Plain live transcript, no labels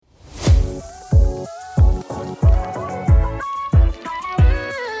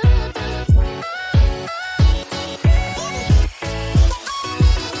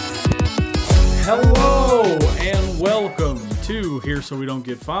to Here So We Don't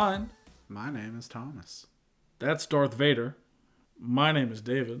Get Fined. My name is Thomas. That's Darth Vader. My name is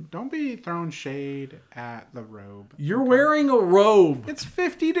David. Don't be throwing shade at the robe. You're wearing a robe. It's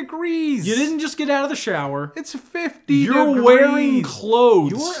 50 degrees. You didn't just get out of the shower. It's 50 You're degrees. wearing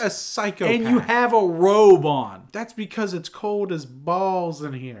clothes. You're a psychopath. And you have a robe on. That's because it's cold as balls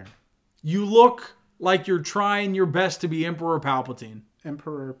in here. You look like you're trying your best to be Emperor Palpatine.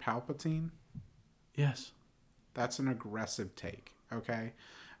 Emperor Palpatine? Yes. That's an aggressive take, okay?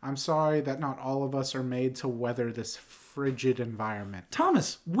 I'm sorry that not all of us are made to weather this frigid environment.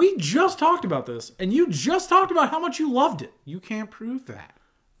 Thomas, we just talked about this, and you just talked about how much you loved it. You can't prove that.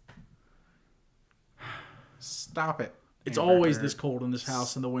 Stop it. It's Amber always Heard. this cold in this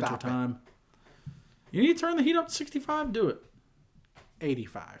house in the Stop wintertime. You need to turn the heat up to 65? Do it.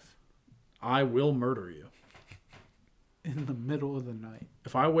 85. I will murder you. In the middle of the night.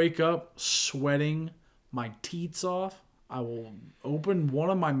 If I wake up sweating my teats off, I will open one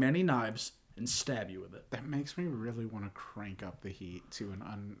of my many knives and stab you with it. That makes me really want to crank up the heat to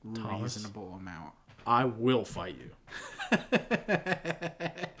an unreasonable amount. I will fight you.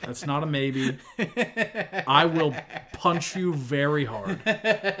 That's not a maybe. I will punch you very hard.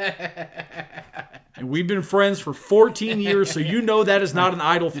 And we've been friends for 14 years, so you know that is not an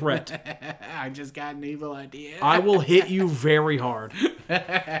idle threat. I just got an evil idea. I will hit you very hard.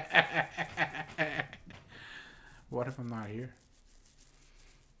 What if I'm not here?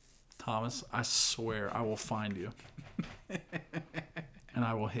 Thomas, I swear I will find you. And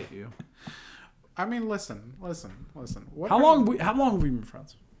I will hit you. I mean, listen. How long have we been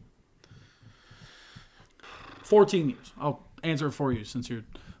friends? 14 years. I'll answer it for you since you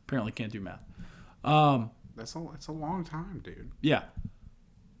apparently can't do math. It's a long time, dude. Yeah.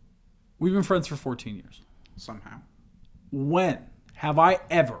 We've been friends for 14 years. Somehow. When have I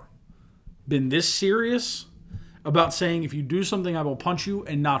ever been this serious about saying if you do something, I will punch you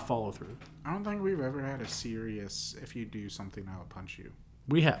and not follow through? I don't think we've ever had a serious, if you do something, I'll punch you.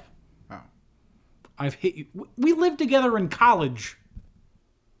 We have. Oh. I've hit you. We lived together in college.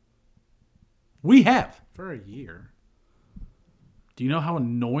 We have. For a year. Do you know how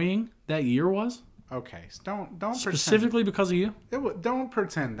annoying that year was? Okay, so don't Specifically because of you? don't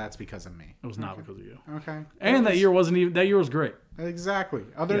pretend that's because of me. It was not because of you. Okay. And that year wasn't even. That year was great. Exactly.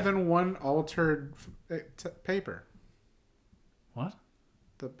 Other than one altered paper. What?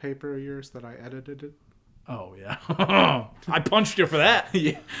 The paper of yours that I edited it. Oh yeah. I punched you for that.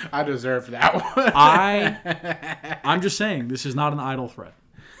 Yeah, I deserve that one. I'm just saying this is not an idle threat.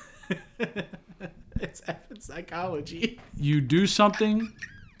 It's psychology. You do something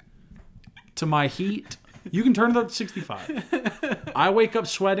to my heat, you can turn it up to 65. I wake up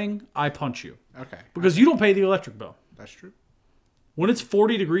sweating, I punch you. Okay. Because you don't pay the electric bill. That's true. When it's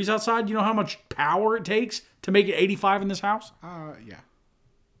 40 degrees outside, you know how much power it takes to make it 85 in this house? Yeah.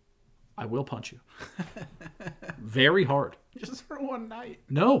 I will punch you. Very hard. Just for one night.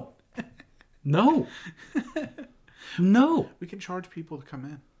 No. No. No. We can charge people to come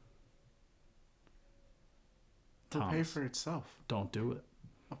in. It'll pay for itself. Don't do it.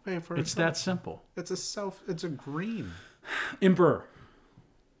 I'll pay for It's itself. that simple. It's a green. Emperor,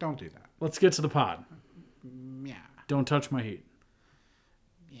 Don't do that. let's get to the pod. Yeah. Don't touch my heat.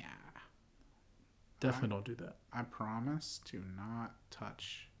 Yeah. Definitely don't do that. I promise to not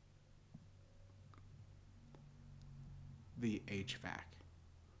touch the HVAC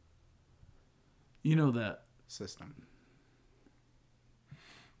You know that. system.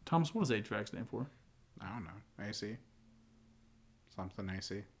 Thomas, what does HVAC stand for? I don't know. AC. Something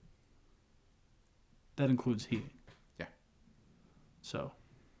AC. That includes heating. Yeah. So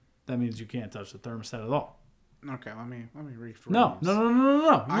that means you can't touch the thermostat at all. Okay, let me rephrase. No. You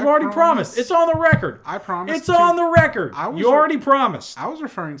I already promise. promised. It's on the record. I promised. It's on the record. You already promised. I was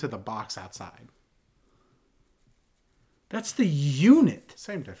referring to the box outside. That's the unit.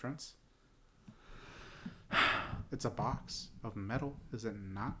 Same difference. It's a box of metal, is it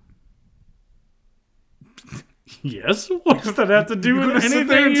not? Yes. What does that have to do with You're gonna anything sit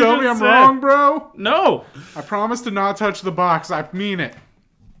there and you tell me just I'm said? wrong, bro? No. I promise to not touch the box. I mean it.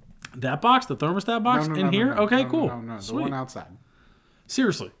 That box, the thermostat box No, in here? Okay, cool. No, the Sweet. one outside.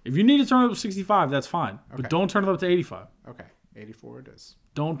 Seriously, if you need to turn it up to 65, that's fine. Okay. But don't turn it up to 85. Okay, 84 it is.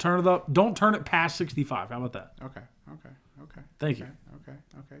 Don't turn it up. Don't turn it past 65. How about that? Okay. Thank you.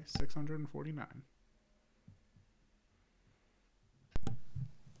 Okay. 649.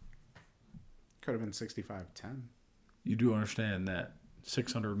 Could have been 6510. You do understand that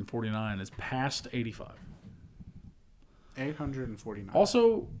 649 is past 85. 849.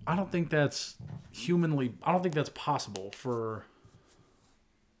 Also, I don't think that's possible for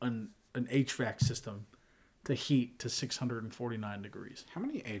an HVAC system to heat to 649 degrees. How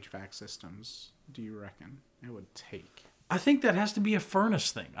many HVAC systems do you reckon it would take? I think that has to be a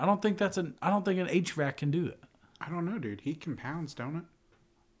furnace thing. I don't think an HVAC can do that. I don't know, dude. Heat compounds, don't it?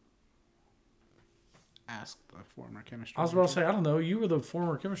 Ask the former chemistry I was about to say, I don't know. You were the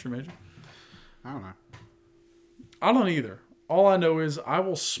former chemistry major. I don't know. I don't either. All I know is I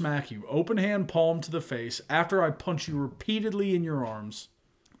will smack you open hand palm to the face after I punch you repeatedly in your arms.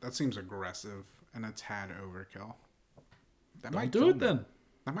 That seems aggressive and a tad overkill. That Don't do it then.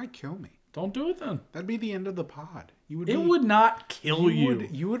 That might kill me. Don't do it then. That'd be the end of the pod. It would not kill you.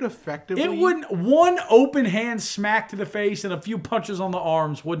 You would effectively... It wouldn't. One open hand smack to the face and a few punches on the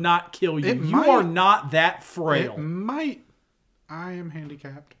arms would not kill you. You are not that frail. It might. I am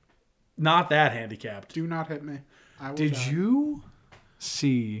handicapped. Not that handicapped. Do not hit me. Did you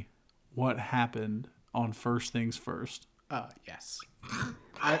see what happened on First Things First? Yes.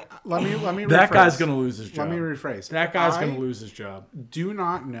 Let me rephrase. That guy's going to lose his job. Let me rephrase. That guy's going to lose his job. Do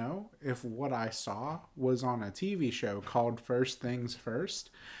not know if what I saw was on a TV show called First Things First,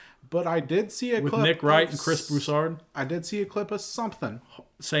 but I did see a clip with Nick Wright and Chris Broussard. I did see a clip of something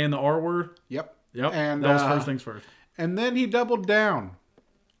saying the R word. Yep. And that was First Things First. And then he doubled down.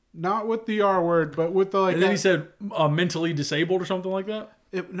 Not with the R word, but with the like. And then he said mentally disabled or something like that.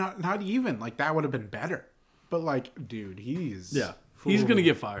 Not even like that would have been better. But like, dude, he's gonna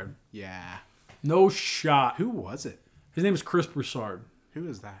get fired. Yeah, no shot. Who was it? His name is Chris Broussard. Who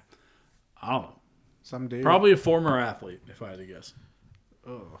is that? I don't know. Some dude. Probably a former athlete, if I had to guess.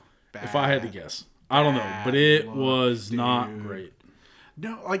 Oh, if I had to guess, I don't know, but it was not great.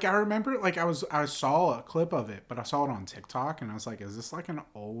 No, like I remember, like I saw a clip of it, but I saw it on TikTok, and I was like, "Is this like an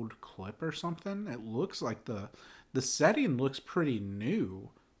old clip or something?" It looks like the setting looks pretty new,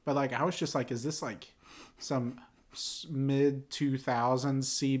 but like I was just like, "Is this like some mid 2000s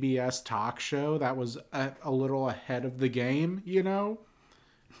CBS talk show that was a little ahead of the game?" You know?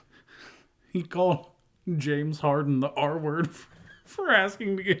 He called James Harden the R word for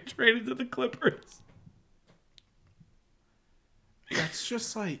asking to get traded to the Clippers. That's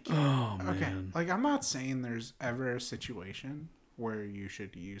just like, oh, man. Okay, like I'm not saying there's ever a situation where you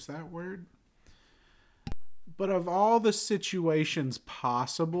should use that word, but of all the situations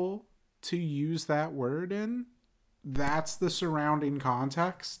possible to use that word in, that's the surrounding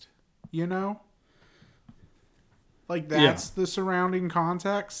context, you know? Like that's the surrounding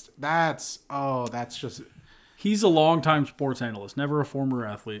context. That's just... He's a longtime sports analyst, never a former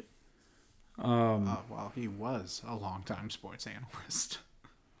athlete. Well, he was a longtime sports analyst.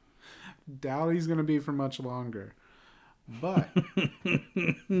 Doubt he's going to be for much longer. But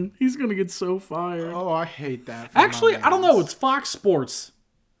he's going to get so fired. Oh, I hate that. Actually, I don't know. It's Fox Sports.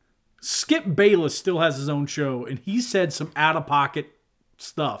 Skip Bayless still has his own show, and he said some out-of-pocket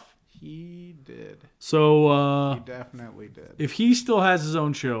stuff. He did. So, he definitely did. If he still has his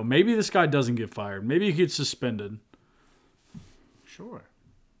own show, maybe this guy doesn't get fired. Maybe he gets suspended. Sure.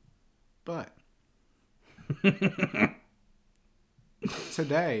 But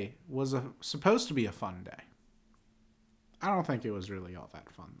today was supposed to be a fun day. I don't think it was really all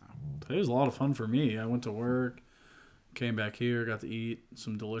that fun, though. Today was a lot of fun for me. I went to work, came back here, got to eat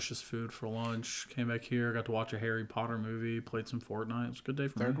some delicious food for lunch, came back here, got to watch a Harry Potter movie, played some Fortnite. It was a good day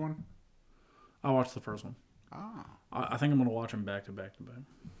for me. Third one? I watched the first one. Oh. I think I'm going to watch them back to back to back.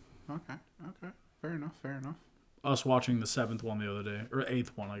 Okay. Fair enough. Us watching the 7th one the other day, or 8th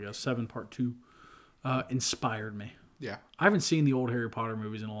one, I guess, 7 part 2, inspired me. Yeah. I haven't seen the old Harry Potter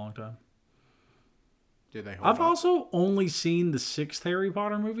movies in a long time. Do they hold I've up? also only seen the 6th Harry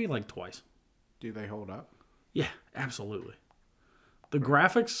Potter movie like twice. Do they hold up? Yeah, absolutely. The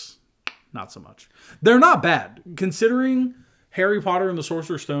graphics, not so much. They're not bad, considering Harry Potter and the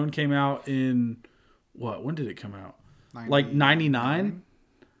Sorcerer's Stone came out in, what? When did it come out? Like 99?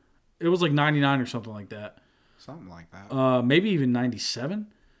 It was like 99 or something like that. Something like that. Maybe even 97.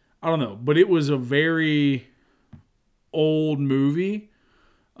 I don't know. But it was a very old movie.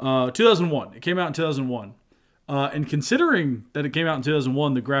 2001. It came out in 2001. And considering that it came out in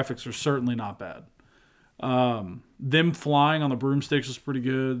 2001, the graphics are certainly not bad. Them flying on the broomsticks was pretty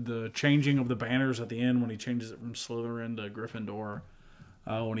good. The changing of the banners at the end when he changes it from Slytherin to Gryffindor.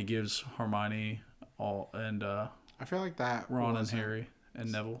 When he gives Hermione I feel like that Ron and Harry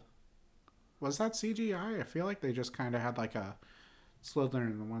and Neville. Was that CGI? I feel like they just kind of had like a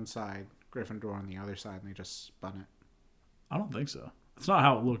Slytherin on one side, Gryffindor on the other side, and they just spun it. I don't think so. It's not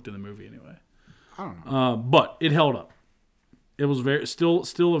how it looked in the movie anyway. I don't know. But it held up. It was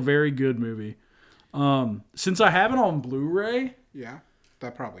still a very good movie. Since I have it on Blu-ray, yeah,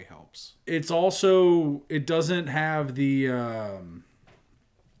 that probably helps. It's also, it doesn't have the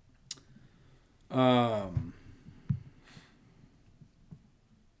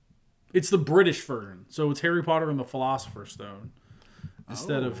It's the British version. So it's Harry Potter and the Philosopher's Stone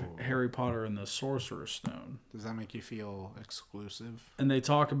instead of Oh. Harry Potter and the Sorcerer's Stone. Does that make you feel exclusive? And they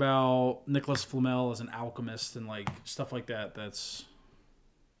talk about Nicholas Flamel as an alchemist and like stuff like that.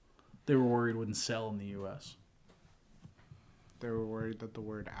 They were worried wouldn't sell in the U.S. They were worried that the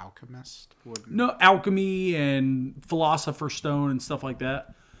word alchemist wouldn't. No, alchemy and Philosopher's Stone and stuff like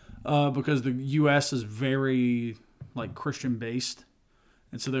that, because the U.S. is very like Christian based,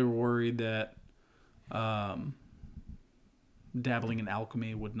 and so they were worried that dabbling in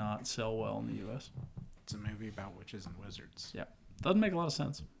alchemy would not sell well in the U.S. It's a movie about witches and wizards. Yeah, doesn't make a lot of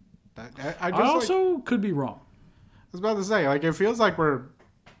sense. I I also could be wrong. was about to say, like, it feels like we're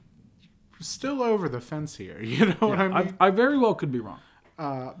still over the fence here. You know what I mean? I very well could be wrong.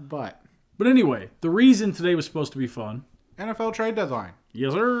 But But anyway, the reason today was supposed to be fun. NFL trade deadline.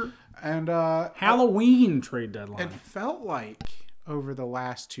 Yes, sir. And Halloween trade deadline. it felt like over the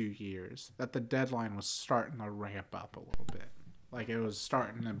last 2 years that the deadline was starting to ramp up a little bit. Like it was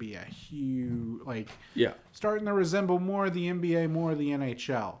starting to be a huge, like Yeah. starting to resemble more the NBA, more the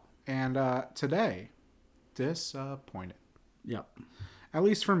NHL. And today, disappointed. Yep. At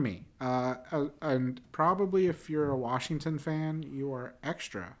least for me. And probably if you're a Washington fan, you are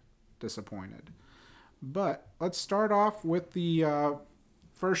extra disappointed. But let's start off with the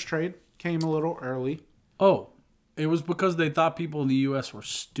first trade. Came a little early. Oh, it was because they thought people in the U.S. were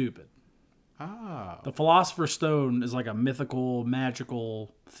stupid. Ah. The Philosopher's Stone is like a mythical,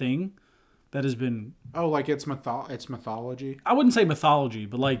 magical thing that has been... Oh, like it's mythology? I wouldn't say mythology,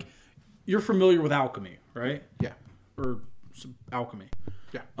 but like you're familiar with alchemy, right? Yeah. Or alchemy.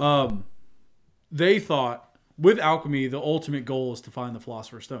 Yeah. They thought with alchemy, the ultimate goal is to find the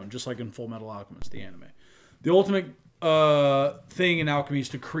Philosopher's Stone, just like in Full Metal Alchemist, the anime. The ultimate thing in alchemy is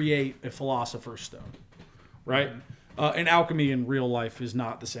to create a Philosopher's Stone, right? And alchemy in real life is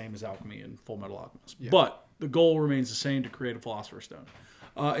not the same as alchemy in Full Metal Alchemist. Yeah. But the goal remains the same, to create a Philosopher's Stone.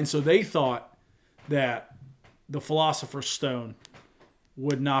 And so they thought that the Philosopher's Stone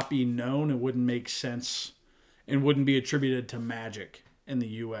would not be known and wouldn't make sense and wouldn't be attributed to magic in the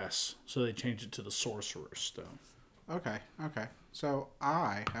U.S. So they changed it to the Sorcerer's Stone. Okay. So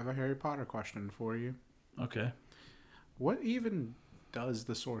I have a Harry Potter question for you. Okay. What even does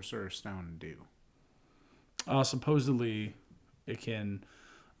the Sorcerer's Stone do? Supposedly, it can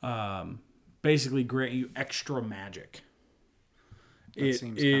basically grant you extra magic. That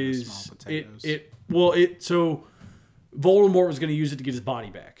seems kind of small potatoes. So Voldemort was going to use it to get his body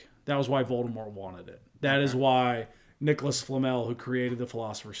back. That was why Voldemort wanted it. That is why Nicholas Flamel, who created the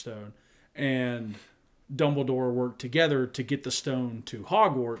Philosopher's Stone, and Dumbledore worked together to get the stone to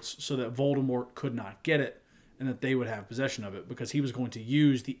Hogwarts so that Voldemort could not get it and that they would have possession of it, because he was going to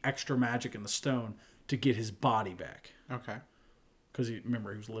use the extra magic in the stone to get his body back. Okay. Because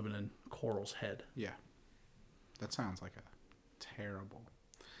remember, he was living in Quirrell's head. Yeah. That sounds like a terrible.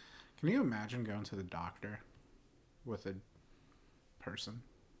 Can you imagine going to the doctor with a person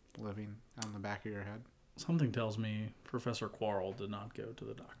living on the back of your head? Something tells me Professor Quirrell did not go to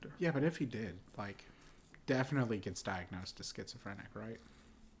the doctor. Yeah, but if he did, like, definitely gets diagnosed as schizophrenic, right?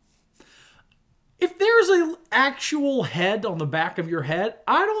 If there's an actual head on the back of your head,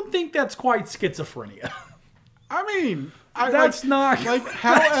 I don't think that's quite schizophrenia. I mean, That's not like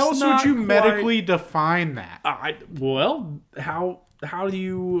how that's else would not you quite- medically define that? How do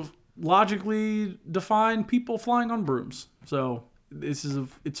you logically define people flying on brooms? So it's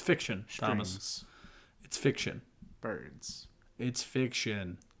fiction, Thomas. Strings, It's fiction. birds, It's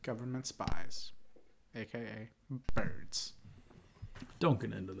fiction. government spies, aka birds. Don't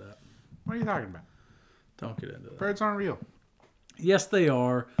get into that. What are you talking about? Don't get into that. Birds aren't real. Yes, they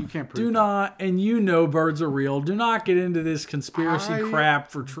are. You can't prove Do that. not, and you know birds are real. Do not get into this conspiracy I crap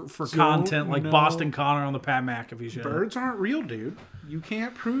for content like know. Boston Connor on the Pat McAfee show. Birds aren't real, dude. You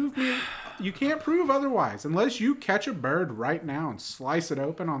can't prove me. You can't prove otherwise. Unless you catch a bird right now and slice it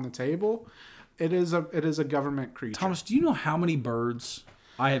open on the table, it is a government creature. Thomas, do you know how many birds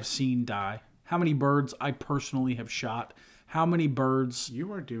I have seen die? How many birds I personally have shot? How many birds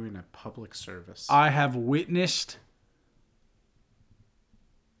You are doing a public service. I have witnessed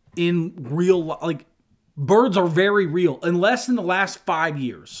in real life? Like, birds are very real, unless in the last 5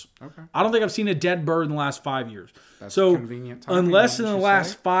 years. Okay. I don't think I've seen a dead bird in the last 5 years. That's So, convenient timing, unless in wouldn't the you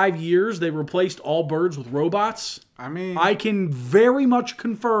last say? 5 years they replaced all birds with robots, I mean, I can very much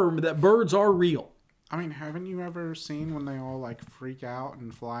confirm that birds are real. haven't you ever seen when they all like freak out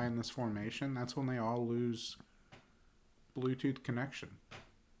and fly in this formation? That's when they all lose Bluetooth connection.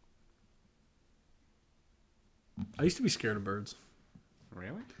 I used to be scared of birds.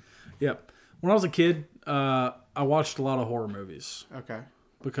 Really? Yep. When I was a kid, I watched a lot of horror movies Okay.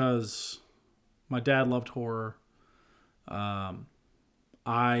 because my dad loved horror.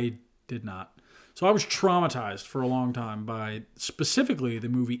 I did not. So I was traumatized for a long time by specifically the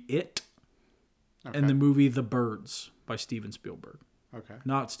movie It and the movie The Birds by Steven Spielberg. Okay.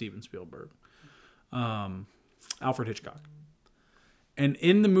 Not Steven Spielberg. Alfred Hitchcock. And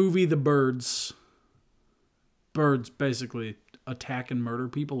in the movie The Birds basically attack and murder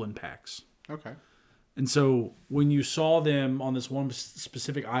people in packs. Okay. And so when you saw them on this one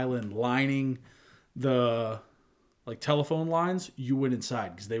specific island lining the telephone lines, you went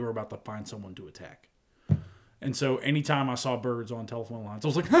inside because they were about to find someone to attack. And so anytime I saw birds on telephone lines, I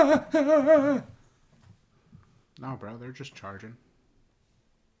was like, ha, ha, ha, ha. No, bro, they're just charging.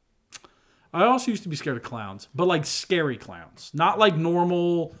 I also used to be scared of clowns, but like scary clowns. Not like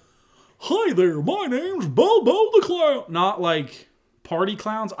normal, hi there, my name's Bobo the Clown. Not like party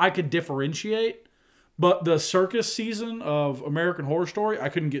clowns. I could differentiate, but the circus season of American Horror Story, I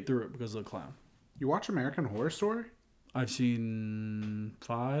couldn't get through it because of the clown. You watch American Horror Story? I've seen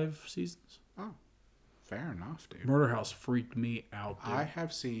 5 seasons. Oh, fair enough, dude. Murder House freaked me out, dude. I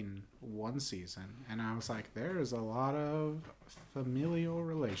have seen 1 season, and I was like, there is a lot of familial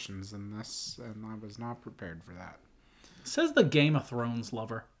relations in this, and I was not prepared for that. Says the Game of Thrones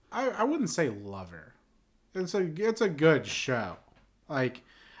lover. I wouldn't say lover. It's a good show. Like,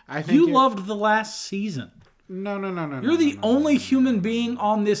 I think You loved the last season. No. You're the only human being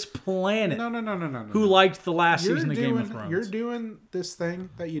on this planet No. who liked the last season of Game of Thrones. You're doing this thing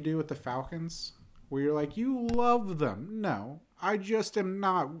that you do with the Falcons, where you're like, you love them. No, I just am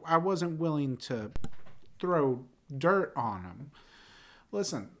not. I wasn't willing to throw dirt on them.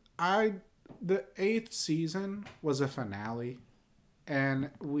 Listen, the 8th season was a finale, and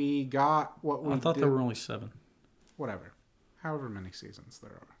we got what we I thought did. there were only 7. Whatever, however many seasons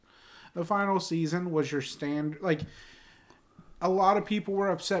there are. The final season was your standard. Like, a lot of people were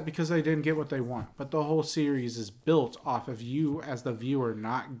upset because they didn't get what they want. But the whole series is built off of you as the viewer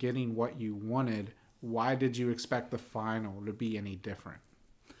not getting what you wanted. Why did you expect the final to be any different?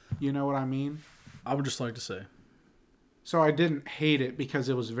 You know what I mean? I would just like to say. So I didn't hate it because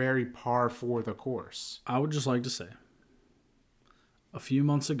it was very par for the course. I would just like to say. A few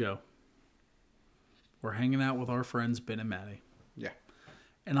months ago, we're hanging out with our friends Ben and Maddie. Yeah.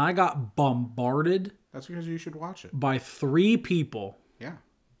 And I got bombarded That's because you should watch it. by 3 people Yeah.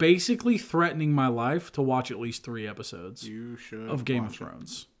 basically threatening my life to watch at least 3 episodes You should of Game of watch it.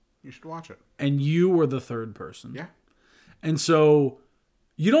 Thrones. You should watch it. And you were the 3rd person. Yeah. And so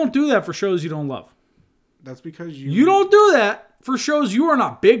you don't do that for shows you don't love. That's because You don't do that for shows you are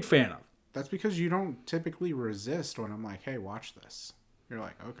not big fan of. That's because you don't typically resist when I'm like, hey, watch this. You're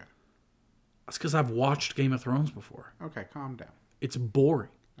like, okay. That's because I've watched Game of Thrones before. Okay, calm down. It's boring.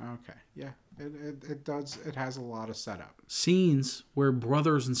 Okay, yeah. It does. It has a lot of setup. Scenes where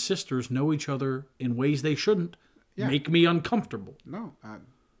brothers and sisters know each other in ways they shouldn't make me uncomfortable. No, I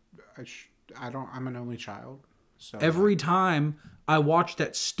don't. I'm an only child. So Every time I watched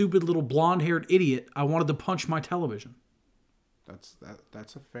that stupid little blonde-haired idiot, I wanted to punch my television.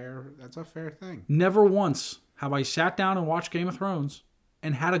 that's a fair thing. Never once have I sat down and watched Game of Thrones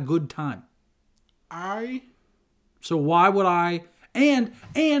and had a good time. So why would I? And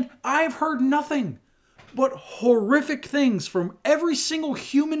I've heard nothing but horrific things from every single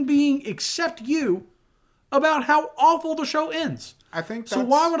human being except you about how awful the show ends. I think So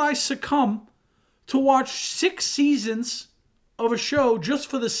why would I succumb to watch 6 seasons of a show just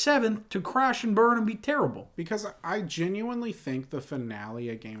for the 7th to crash and burn and be terrible? Because I genuinely think the finale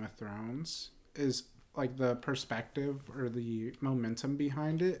of Game of Thrones is like the perspective or the momentum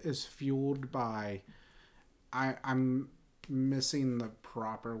behind it is fueled by I'm missing the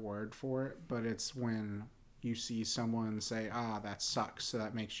proper word for it, but it's when you see someone say, that sucks, so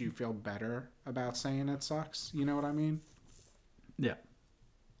that makes you feel better about saying it sucks. You know what I mean? Yeah.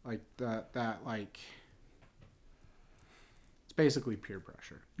 Like that like it's basically peer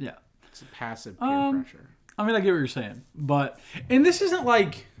pressure. Yeah. It's a passive peer pressure. I mean, I get what you're saying, but and this isn't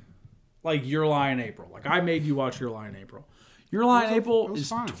like Your Lie in April. Like I made you watch Your Lie in April. Your Lie in April is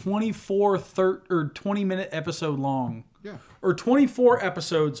fine. 20-minute episode long. Yeah. Or 24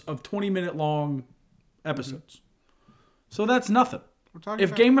 episodes of 20-minute long episodes. So that's nothing.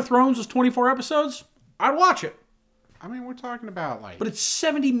 If Game of Thrones was 24 episodes, I'd watch it. I mean, we're talking about like... But it's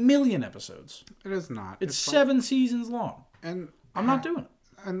 70 million episodes. It is not. It's 7 seasons long. And I'm not doing it.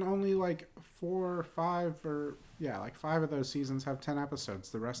 And only like 4 or 5 or... Yeah, like 5 of those seasons have 10 episodes.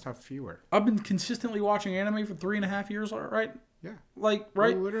 The rest have fewer. I've been consistently watching anime for 3.5 years, right? Yeah. Like,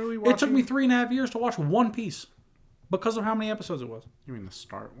 right? We're literally It took me watching... 3.5 years to watch One Piece. because of how many episodes it was. You mean the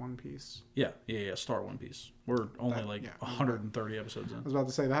start One Piece? Yeah. Start One Piece. We're only 130 episodes I in. was about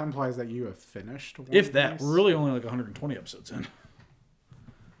to say that implies that you have finished One If that, Piece. we're really only like 120 episodes in.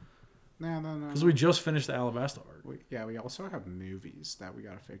 No. Because we just finished the Alabasta arc. We also have movies that we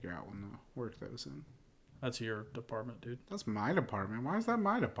got to figure out when the work those in. That's your department, dude. That's my department. Why is that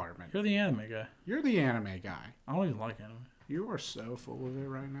my department? You're the anime guy. You're the anime guy. I don't even like anime. You are so full of it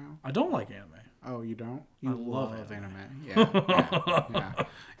right now. I don't like anime. Oh, you don't? You I love anime.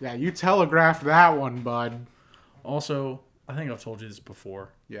 Yeah. You telegraphed that one, bud. Also, I think I've told you this before.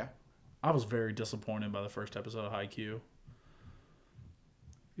 Yeah. I was very disappointed by the first episode of Haikyuu.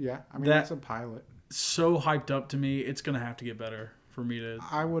 Yeah, I mean, that's a pilot. So hyped up to me. It's going to have to get better for me to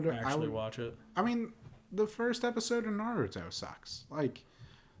I would watch it. I mean, the first episode of Naruto sucks. Like,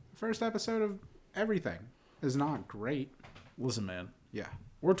 the first episode of everything is not great. Listen, man. Yeah.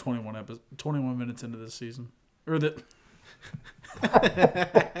 We're 21 minutes into this season. Or the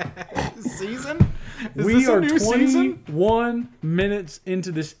season? We are 21 minutes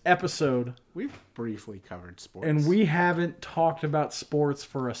into this episode. We've briefly covered sports. And we haven't talked about sports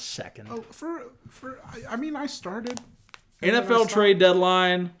for a second. Oh, I started. NFL trade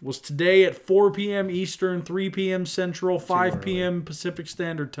deadline was today at 4 p.m. Eastern, 3 p.m. Central, 5 p.m. Pacific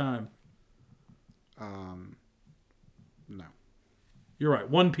Standard Time. No. You're right.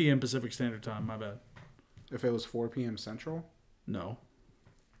 1 p.m. Pacific Standard Time. My bad. If it was 4 p.m. Central? No.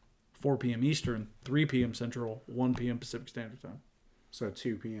 4 p.m. Eastern, 3 p.m. Central, 1 p.m. Pacific Standard Time. So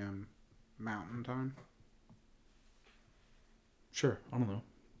 2 p.m. Mountain Time? Sure. I don't know.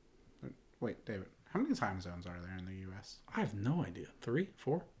 Wait, David. How many time zones are there in the U.S.? I have no idea. 3,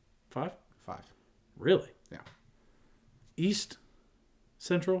 4, 5? 5. Really? Yeah. East,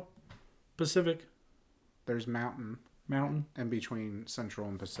 Central, Pacific. There's Mountain. In between Central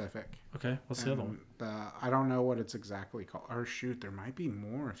and Pacific. Okay. What's the other one? I don't know what it's exactly called. Or shoot, there might be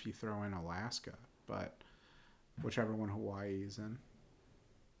more if you throw in Alaska. But whichever one Hawaii is in.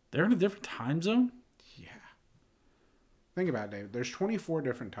 They're in a different time zone? Yeah. Think about it, David. There's 24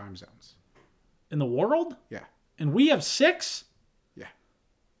 different time zones. In the world? Yeah. And we have 6? Yeah.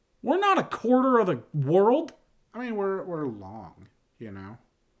 We're not a quarter of the world. I mean, we're long, you know?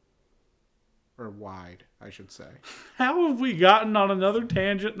 Or wide, I should say. How have we gotten on another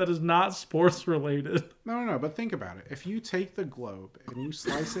tangent that is not sports related? No, but think about it. If you take the globe and you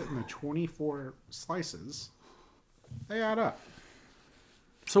slice it into 24 slices, they add up.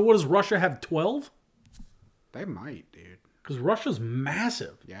 So what, does Russia have 12? They might, dude. Because Russia's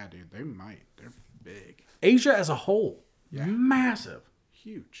massive. Yeah, dude, they might. They're big. Asia as a whole. Yeah. Massive.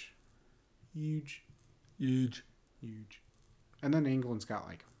 Huge. And then England's got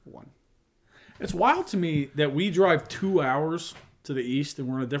like 1. It's wild to me that we drive 2 hours to the east and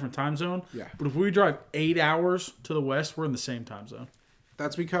we're in a different time zone. Yeah. But if we drive 8 hours to the west, we're in the same time zone.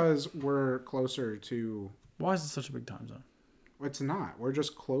 That's because we're closer to... Why is it such a big time zone? It's not. We're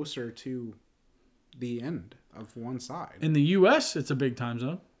just closer to the end of one side. In the U.S., it's a big time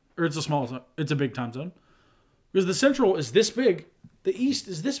zone. Or it's a small zone. It's a big time zone. Because the central is this big. The east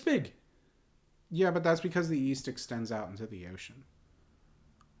is this big. Yeah, but that's because the east extends out into the ocean.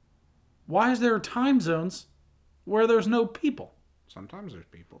 Why is there time zones where there's no people? Sometimes there's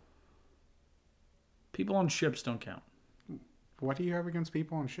people. People on ships don't count. What do you have against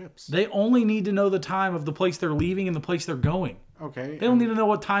people on ships? They only need to know the time of the place they're leaving and the place they're going. Okay. They don't need to know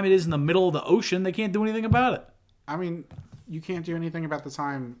what time it is in the middle of the ocean. They can't do anything about it. I mean, you can't do anything about the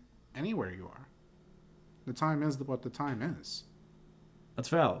time anywhere you are. The time is what the time is. That's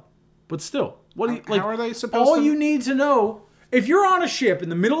valid. But still, what do you, how are they supposed all to... you need to know, if you're on a ship in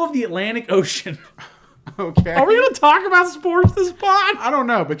the middle of the Atlantic Ocean, okay. Are we going to talk about sports this pod? I don't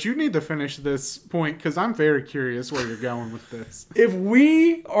know, but you need to finish this point because I'm very curious where you're going with this. If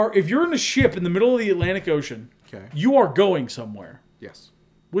you're in a ship in the middle of the Atlantic Ocean, okay, you are going somewhere. Yes.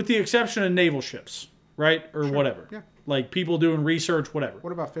 With the exception of naval ships, right? Or sure. Whatever. Yeah. Like people doing research, whatever.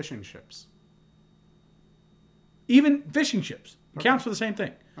 What about fishing ships? Even fishing ships. It counts for the same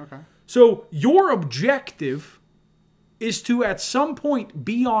thing. Okay. So your objective is to, at some point,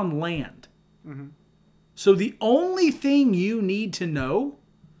 be on land. Mm-hmm. So the only thing you need to know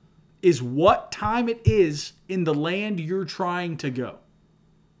is what time it is in the land you're trying to go.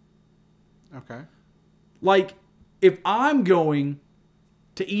 Okay. Like, if I'm going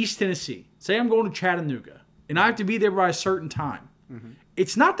to East Tennessee, say I'm going to Chattanooga, and I have to be there by a certain time, mm-hmm.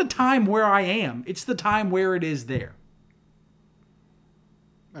 It's not the time where I am, it's the time where it is there.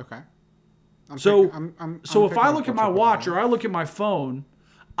 Okay. So if I look at my watch or I look at my phone,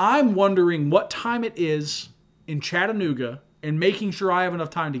 I'm wondering what time it is in Chattanooga and making sure I have enough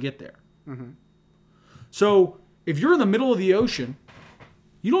time to get there. Mm-hmm. So If you're in the middle of the ocean,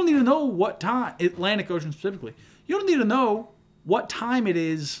 you don't need to know what time, Atlantic Ocean specifically, you don't need to know what time it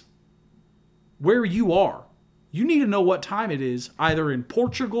is where you are. You need to know what time it is either in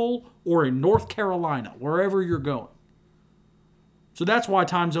Portugal or in North Carolina, wherever you're going. So that's why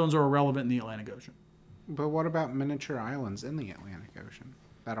time zones are irrelevant in the Atlantic Ocean. But what about miniature islands in the Atlantic Ocean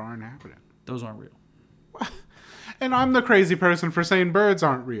that are inhabited? Those aren't real. And I'm the crazy person for saying birds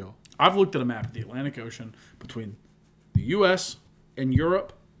aren't real. I've looked at a map of the Atlantic Ocean between the U.S. and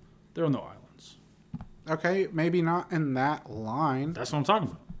Europe. There are no islands. Okay, maybe not in that line, That's what I'm talking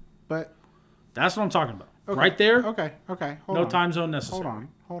about. but That's what I'm talking about. okay, Right there, Okay, hold no on. time zone necessary.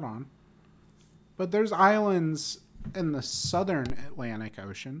 Hold on. But there's islands in the southern Atlantic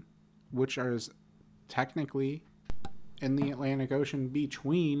Ocean, which are technically in the Atlantic Ocean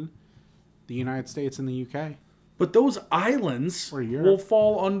between the United States and the UK. But those islands Or Europe. will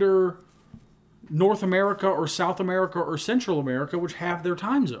fall under North America or South America or Central America, which have their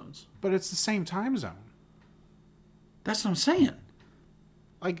time zones. But it's the same time zone. That's what I'm saying.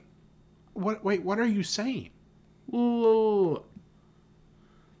 Like, what are you saying? Look.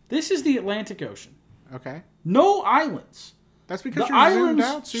 This is the Atlantic Ocean. Okay. No islands. That's because The you're zoomed islands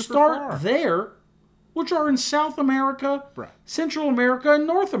out super start far. there, which are in South America, Bruh. Central America, and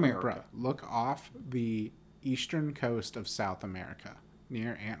North America. Bro, look off the eastern coast of South America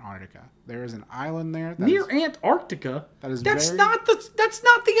near Antarctica. There is an island there that Near is- Antarctica. That is that's very- not the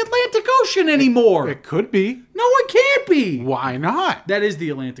Atlantic Ocean anymore. it could be. No, it can't be. Why not? That is the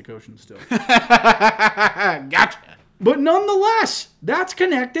Atlantic Ocean still. Gotcha. But nonetheless, that's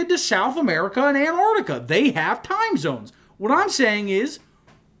connected to South America and Antarctica. They have time zones. What I'm saying is,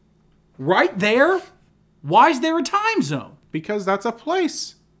 right there, why is there a time zone? Because that's a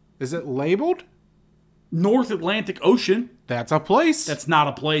place. Is it labeled? North Atlantic Ocean. That's a place. That's not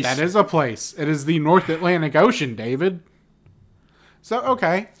a place. That is a place. It is the North Atlantic Ocean, David. So,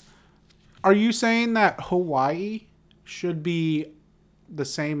 okay. Are you saying that Hawaii should be the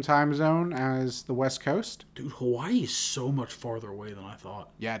same time zone as the West Coast? Dude, Hawaii is so much farther away than I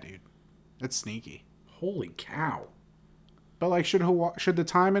thought. Yeah, dude. It's sneaky. Holy cow. But like, should the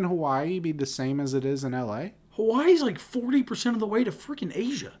time in Hawaii be the same as it is in LA? Hawaii's like 40% of the way to freaking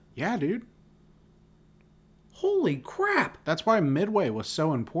Asia. Yeah, dude. Holy crap. That's why Midway was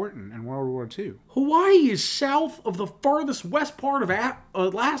so important in World War II. Hawaii is south of the farthest west part of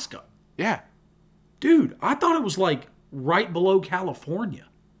Alaska. Yeah, Dude, I thought it was like right below California.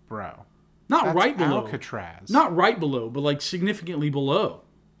 bro. Not That's right below. Alcatraz. Not right below, but like significantly below.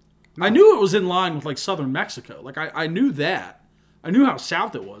 I knew it was in line with like southern Mexico. Like I knew that. I knew how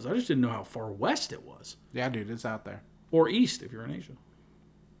south it was. I just didn't know how far west it was. Yeah, dude, it's out there. Or east if you're in Asia.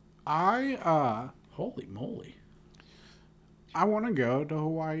 Holy moly. I want to go to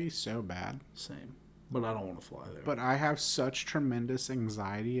Hawaii so bad, Same. But I don't want to fly there. but I have such tremendous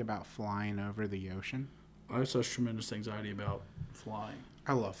anxiety about flying over the ocean. I have such tremendous anxiety about flying.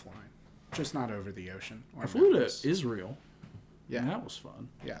 I love flying, just not over the ocean. Or I flew to mountains. Israel. Yeah. And that was fun.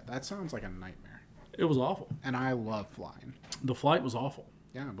 Yeah, that sounds like a nightmare. It was awful. And I love flying. The flight was awful.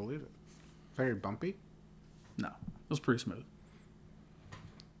 Yeah, I believe it. Very bumpy. No, it was pretty smooth.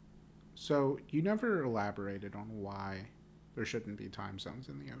 So you never elaborated on why there shouldn't be time zones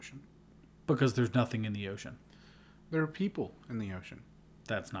in the ocean. Because there's nothing in the ocean. There are people in the ocean.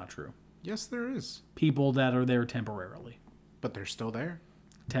 That's not true. Yes, there is. People that are there temporarily. But they're still there.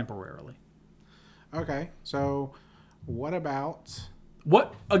 Temporarily. Okay, so what about...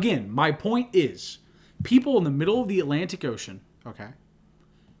 What, again, my point is, people in the middle of the Atlantic Ocean, Okay.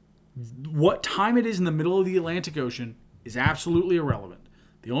 what time it is in the middle of the Atlantic Ocean is absolutely irrelevant.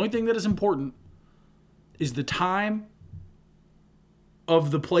 The only thing that is important is the time of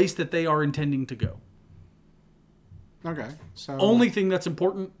the place that they are intending to go. Okay, so... Only thing that's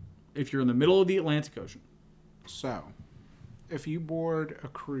important if you're in the middle of the Atlantic Ocean. So, if you board a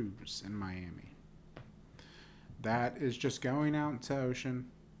cruise in Miami, that is just going out into the ocean,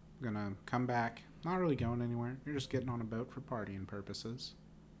 gonna come back, not really going anywhere. You're just getting on a boat for partying purposes.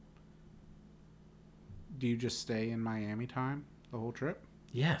 Do you just stay in Miami time the whole trip?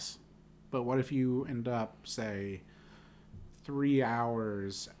 Yes. But what if you end up, say, 3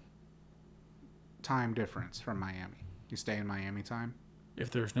 hours time difference from Miami? You stay in Miami time? If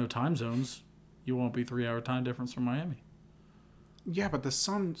there's no time zones, you won't be 3-hour time difference from Miami. Yeah, but the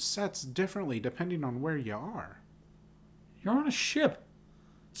sun sets differently depending on where you are. You're on a ship.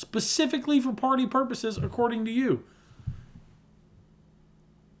 Specifically for party purposes, according to you.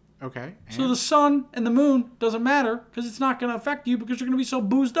 Okay. So the sun and the moon doesn't matter because it's not going to affect you because you're going to be so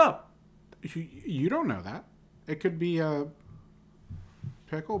boozed up. You don't know that. It could be a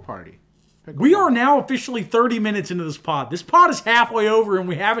pickle party. We are now officially 30 minutes into this pod. This pod is halfway over and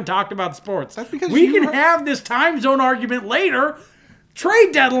we haven't talked about sports. That's because we can have this time zone argument later.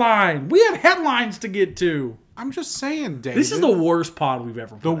 Trade deadline. We have headlines to get to. I'm just saying, David. This is the worst pod we've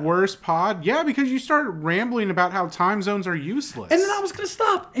ever put The out. worst pod? Yeah, because you started rambling about how time zones are useless. And then I was going to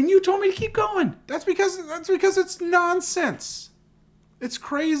stop, and you told me to keep going. That's because it's nonsense. It's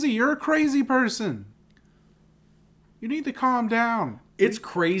crazy. You're a crazy person. You need to calm down. It's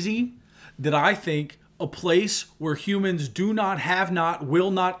crazy that I think a place where humans do not, have not,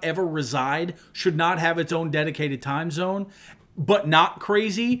 will not ever reside should not have its own dedicated time zone. But not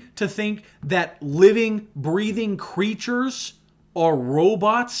crazy to think that living, breathing creatures are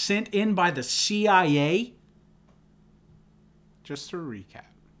robots sent in by the CIA? Just to recap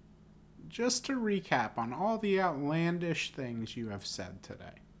on all the outlandish things you have said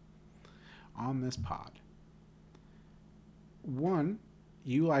today on this pod. 1,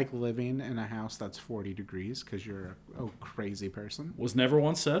 you like living in a house that's 40 degrees because you're a crazy person. Was never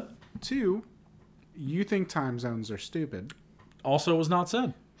once said. 2, you think time zones are stupid. Also was not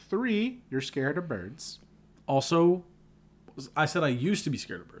said. 3, you're scared of birds. Also, I said I used to be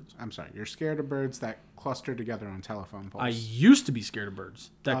scared of birds. I'm sorry, you're scared of birds that cluster together on telephone poles. I used to be scared of birds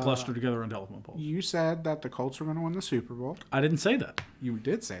that cluster together on telephone poles. You said that the Colts were going to win the Super Bowl. I didn't say that. You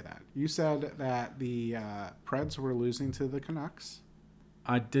did say that. You said that the Preds were losing to the Canucks.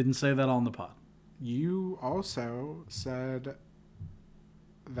 I didn't say that on the pod. You also said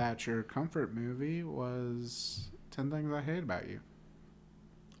that your comfort movie was 10 Things I Hate About You.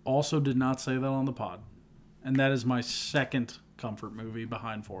 Also did not say that on the pod. And that is my second comfort movie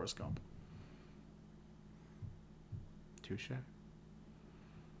behind Forrest Gump. Touche.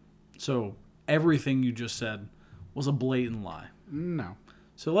 So everything you just said was a blatant lie. No.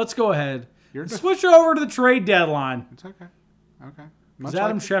 So let's go ahead You're and switch over to the trade deadline. It's okay. Okay. Because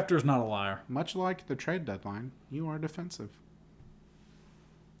Adam Schefter's not a liar. Much like the trade deadline, you are defensive.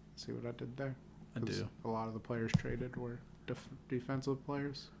 See what I did there? I do. A lot of the players traded were defensive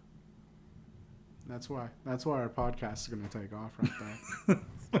players. That's why. That's why our podcast is going to take off right there.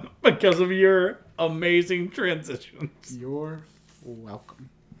 Because of your amazing transitions. You're welcome.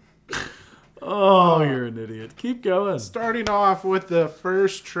 Oh, you're an idiot. Keep going. Starting off with the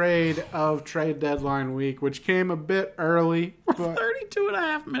first trade of trade deadline week, which came a bit early. But 32 and a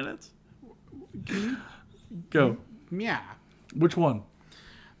half minutes. Go. Yeah. Which one?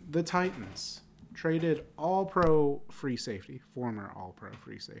 The Titans traded All-Pro free safety, former All-Pro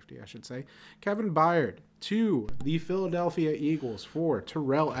free safety, I should say, Kevin Byard to the Philadelphia Eagles for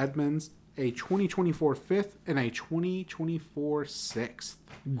Terrell Edmonds, a 2024 fifth and a 2024 sixth.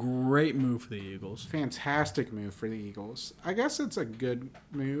 Great move for the Eagles. Fantastic move for the Eagles. I guess it's a good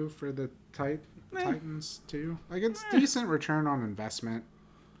move for the Titans, too. Like, it's decent return on investment.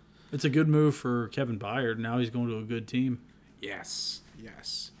 It's a good move for Kevin Byard. Now he's going to a good team. Yes.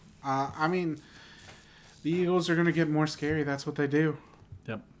 I mean, the Eagles are going to get more scary. That's what they do.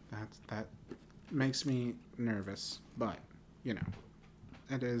 Yep. That makes me nervous. But, you know,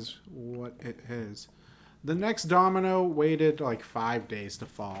 it is what it is. The next domino waited like 5 days to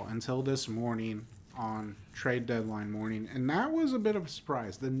fall until this morning on trade deadline morning. And that was a bit of a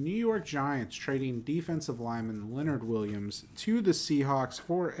surprise. The New York Giants trading defensive lineman Leonard Williams to the Seahawks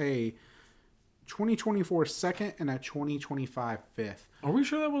for a 2024 second and a 2025 fifth. Are we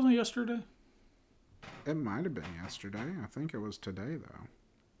sure that wasn't yesterday? It might have been yesterday. I think it was today, though.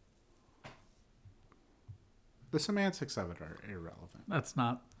 The semantics of it are irrelevant. That's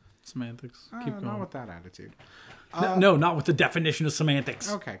not semantics. Keep going. Not with that attitude. No, not with the definition of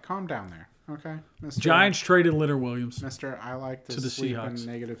semantics. Okay, calm down there. Okay, Mr. Giants traded Leonard Williams. Mr. I like to the sleep Seahawks.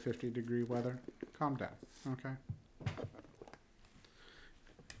 in negative 50-degree weather. Calm down. Okay.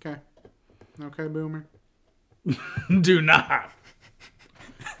 Okay, Boomer. Do not.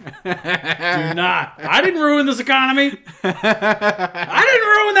 Do not. I didn't ruin this economy. I didn't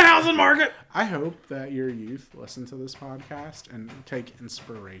ruin the housing market. I hope that your youth listen to this podcast and take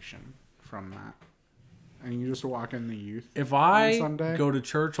inspiration from that. And you just walk in the youth. If I Sunday? go to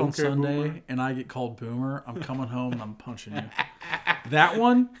church on Okay, Sunday Boomer. and I get called Boomer, I'm coming home and I'm punching you. That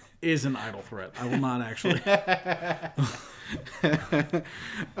one is an idle threat. I will not actually.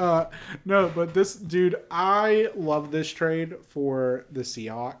 No, but this dude, I love this trade for the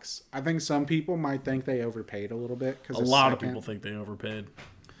Seahawks. I think some people might think they overpaid a little bit because A lot of people think they overpaid.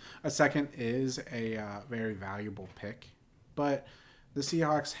 a second is a very valuable pick, but the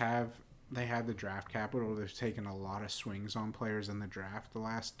Seahawks had the draft capital. They've taken a lot of swings on players in the draft the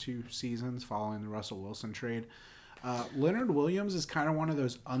last 2 seasons following the Russell Wilson trade. Leonard Williams is kind of one of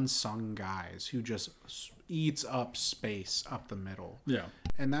those unsung guys who just eats up space up the middle. Yeah.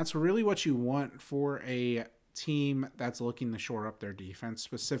 And that's really what you want for a team that's looking to shore up their defense,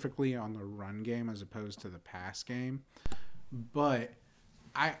 specifically on the run game as opposed to the pass game. But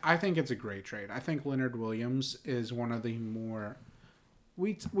I think it's a great trade. I think Leonard Williams is one of the more...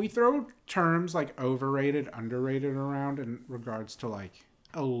 We throw terms like overrated, underrated around in regards to like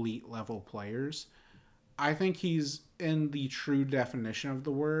elite level players. I think he's, in the true definition of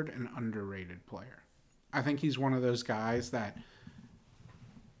the word, an underrated player. I think he's one of those guys that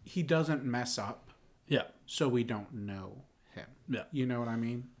he doesn't mess up, Yeah. so we don't know him. Yeah. You know what I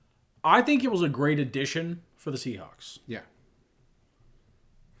mean? I think it was a great addition for the Seahawks. Yeah.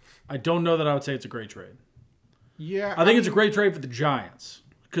 I don't know that I would say it's a great trade. Yeah. I think it's a great trade for the Giants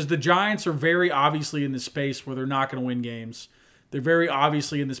because the Giants are very obviously in this space where they're not going to win games. They're very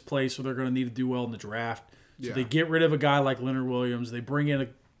obviously in this place where they're going to need to do well in the draft. So they get rid of a guy like Leonard Williams. They bring in a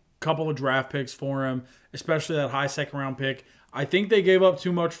couple of draft picks for him, especially that high second-round pick. I think they gave up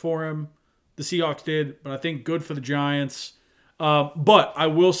too much for him. The Seahawks did, but I think good for the Giants. But I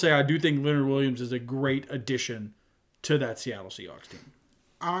will say I do think Leonard Williams is a great addition to that Seattle Seahawks team.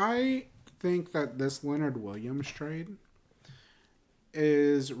 I think that this Leonard Williams trade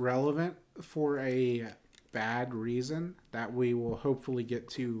is relevant for a bad reason that we will hopefully get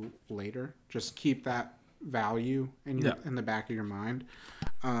to later. Just keep that value in the back of your mind.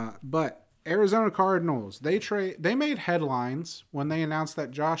 But Arizona Cardinals, they made headlines when they announced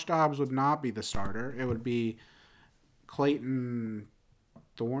that Josh Dobbs would not be the starter. It would be Clayton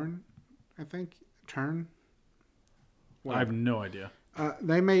Thorne, I think. Turn. I have no idea.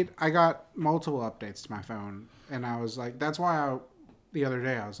 I got multiple updates to my phone, and I was like, that's why the other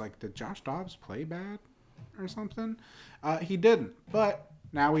day I was like, did Josh Dobbs play bad or something? He didn't, but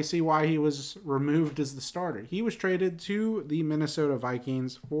now we see why he was removed as the starter. He was traded to the Minnesota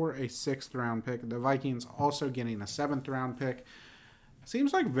Vikings for a 6th round pick. The Vikings also getting a 7th round pick.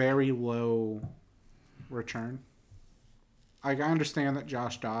 Seems like very low return. Like, I understand that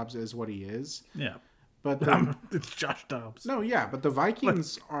Josh Dobbs is what he is. Yeah. But it's Josh Dobbs. No, yeah, but the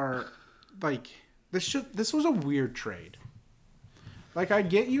Vikings are like this was a weird trade. Like, I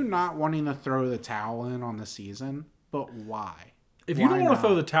get you not wanting to throw the towel in on the season, but why? If you don't want to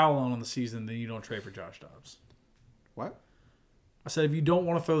throw the towel on the season, then you don't trade for Josh Dobbs. What? I said if you don't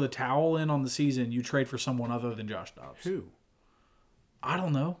want to throw the towel in on the season, you trade for someone other than Josh Dobbs. Who? I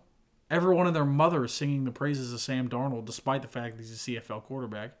don't know. Everyone and their mother is singing the praises of Sam Darnold, despite the fact that he's a CFL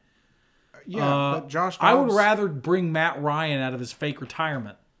quarterback. Yeah, but Josh Dobbs... I would rather bring Matt Ryan out of his fake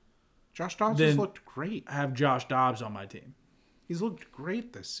retirement. Josh Dobbs has looked great. Have Josh Dobbs on my team. He's looked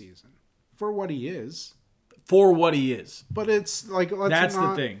great this season. For what he is. For what he is. But it's like... That's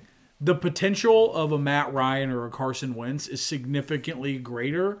the thing. The potential of a Matt Ryan or a Carson Wentz is significantly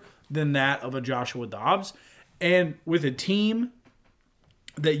greater than that of a Joshua Dobbs. And with a team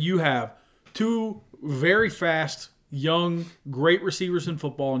that you have two very fast... young, great receivers in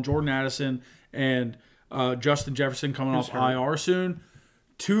football, and Jordan Addison and Justin Jefferson coming off IR soon.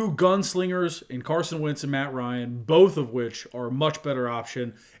 Two gunslingers in Carson Wentz and Matt Ryan, both of which are a much better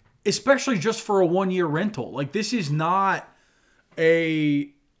option, especially just for a one-year rental. Like, this is not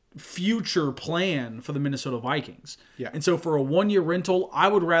a future plan for the Minnesota Vikings. Yeah. And so for a one-year rental, I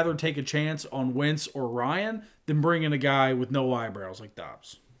would rather take a chance on Wentz or Ryan than bring in a guy with no eyebrows like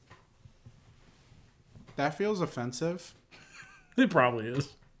Dobbs. That feels offensive. It probably is.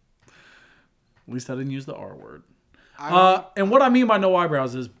 At least I didn't use the R word. And what I mean by no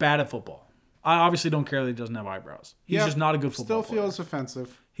eyebrows is bad at football. I obviously don't care that he doesn't have eyebrows. He's just not a good football player. Still feels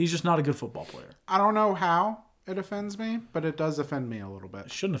offensive. He's just not a good football player. I don't know how it offends me, but it does offend me a little bit.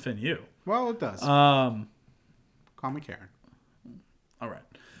 It shouldn't offend you. Well, it does. Call me Karen. All right.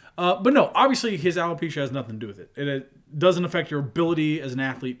 But no, obviously his alopecia has nothing to do with it. It doesn't affect your ability as an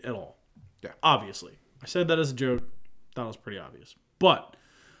athlete at all. Yeah. Obviously. I said that as a joke. That was pretty obvious. But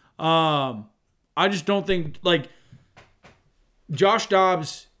I just don't think, like, Josh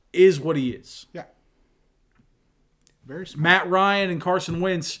Dobbs is what he is. Yeah. Very smart. Matt Ryan and Carson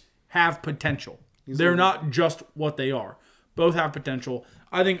Wentz have potential. They're not just what they are. Both have potential.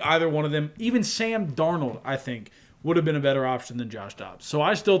 I think either one of them, even Sam Darnold, I think, would have been a better option than Josh Dobbs. So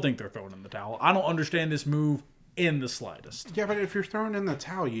I still think they're throwing in the towel. I don't understand this move in the slightest. Yeah, but if you're throwing in the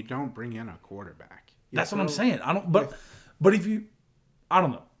towel, you don't bring in a quarterback. That's what I'm saying. I don't. But if you, I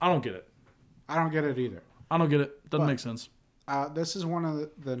don't know. I don't get it. I don't get it either. I don't get it. Doesn't make sense. This is one of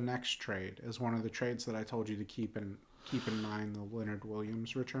the next trade. Is one of the trades that I told you to keep in mind. The Leonard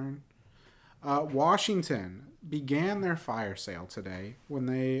Williams return. Washington began their fire sale today when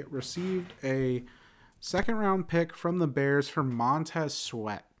they received a 2nd round pick from the Bears for Montez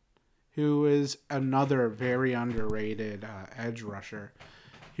Sweat, who is another very underrated edge rusher,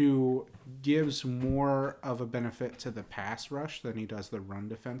 who gives more of a benefit to the pass rush than he does the run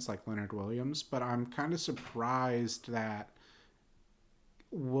defense, like Leonard Williams. But I'm kind of surprised that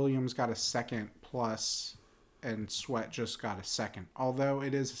Williams got a second plus and Sweat just got a second. Although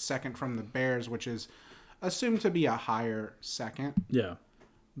it is a second from the Bears, which is assumed to be a higher second. Yeah.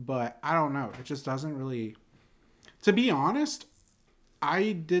 But I don't know. It just doesn't really... To be honest,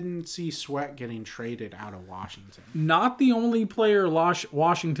 I didn't see Sweat getting traded out of Washington. Not the only player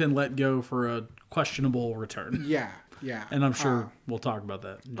Washington let go for a questionable return. Yeah. And I'm sure we'll talk about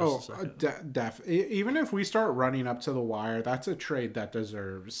that in just a second. Even if we start running up to the wire, that's a trade that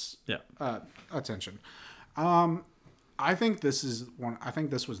deserves attention. I think this was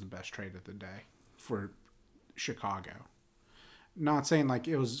the best trade of the day for Chicago. Not saying like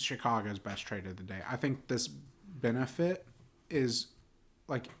it was Chicago's best trade of the day. I think this benefit is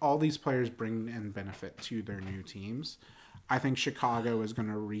like all these players bring in benefit to their new teams. I think Chicago is going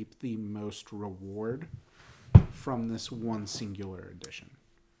to reap the most reward from this one singular addition.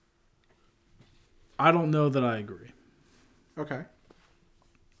 I don't know that I agree. Okay.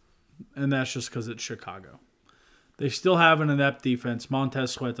 And that's just because it's Chicago. They still have an inept defense.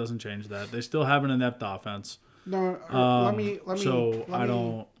 Montez Sweat doesn't change that. They still have an inept offense. No, let me rephrase.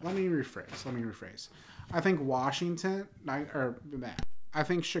 I think I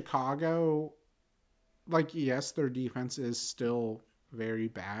think Chicago, like, yes, their defense is still very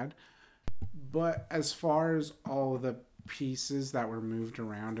bad, but as far as all of the pieces that were moved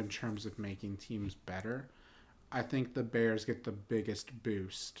around in terms of making teams better, I think the Bears get the biggest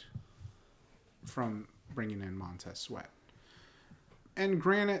boost from bringing in Montez Sweat. And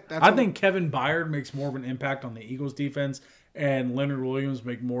granted, I think Kevin Byard makes more of an impact on the Eagles defense, and Leonard Williams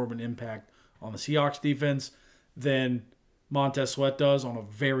make more of an impact on the Seahawks defense than Montez Sweat does on a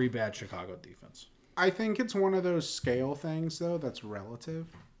very bad Chicago defense. I think it's one of those scale things, though, that's relative.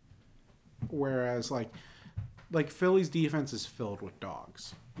 Whereas, like Philly's defense is filled with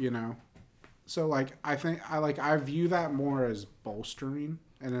dogs, you know? So, like, I view that more as bolstering,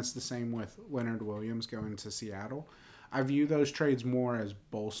 and it's the same with Leonard Williams going to Seattle. I view those trades more as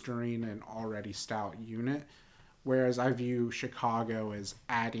bolstering an already stout unit, whereas I view Chicago as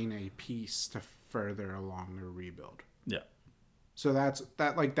adding a piece to further along their rebuild. Yeah. So that's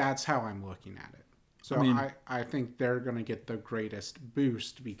how I'm looking at it. So I think they're going to get the greatest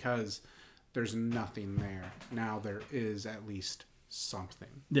boost because there's nothing there. Now there is at least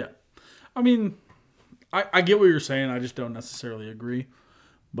something. Yeah. I mean, I get what you're saying. I just don't necessarily agree.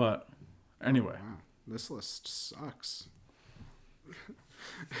 But anyway. Oh, wow. This list sucks.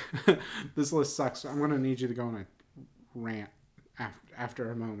 This list sucks. I'm going to need you to go on a rant after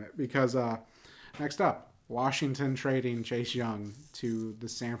a moment because next up, Washington trading Chase Young to the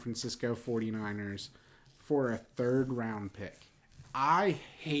San Francisco 49ers for a third-round pick. I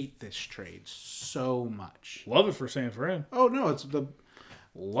hate this trade so much. Love it for San Fran. Oh, no,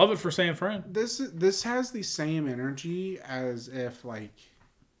 Love it for San Fran. This has the same energy as if, like,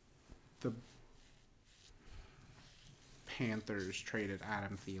 the Panthers traded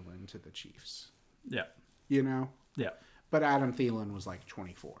Adam Thielen to the Chiefs. Yeah. You know? Yeah. But Adam Thielen was like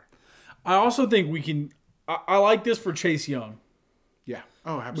 24. I also think we can... I like this for Chase Young. Yeah.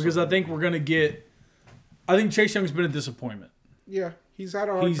 Oh, absolutely. Because I think we're going to get... I think Chase Young's been a disappointment. Yeah. He's had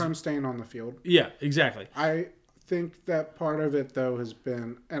a hard time staying on the field. Yeah, exactly. I think that part of it, though, has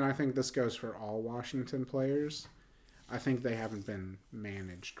been... And I think this goes for all Washington players. I think they haven't been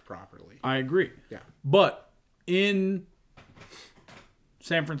managed properly. I agree. Yeah. But in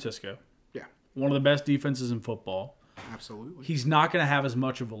San Francisco, yeah, one of the best defenses in football, absolutely, he's not going to have as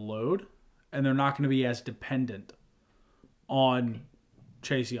much of a load, and they're not going to be as dependent on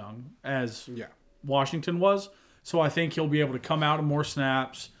Chase Young as Washington was. So I think he'll be able to come out in more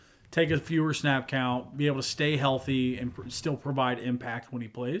snaps, take a fewer snap count, be able to stay healthy, and still provide impact when he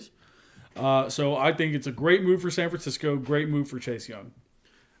plays. So I think it's a great move for San Francisco, great move for Chase Young.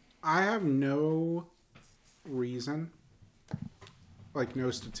 I have no reason, like no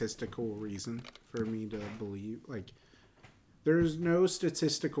statistical reason for me to believe, like there's no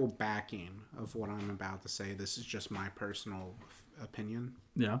statistical backing of what I'm about to say. This is just my personal opinion.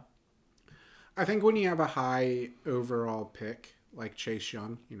 Yeah. I think when you have a high overall pick, like Chase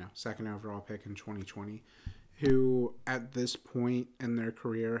Young, second overall pick in 2020, who at this point in their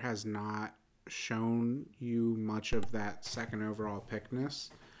career has not shown you much of that second overall pickness,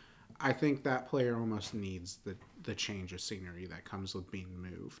 I think that player almost needs the change of scenery that comes with being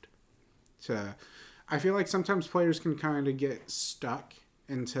moved. I feel like sometimes players can kind of get stuck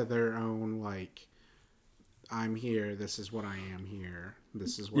into their own, like, I'm here. This is what I am here.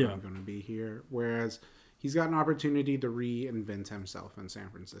 This is what Yeah. I'm going to be here. Whereas he's got an opportunity to reinvent himself in San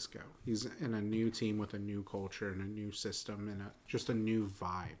Francisco. He's in a new team with a new culture and a new system and just a new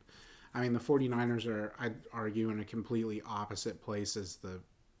vibe. I mean, the 49ers are, I'd argue, in a completely opposite place as the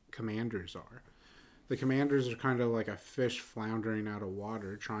Commanders are. The Commanders are kind of like a fish floundering out of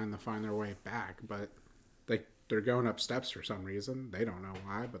water trying to find their way back, but they're going up steps for some reason. They don't know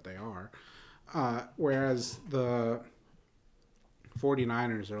why, but they are. Whereas the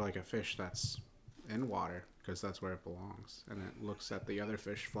 49ers are like a fish that's in water because that's where it belongs. And it looks at the other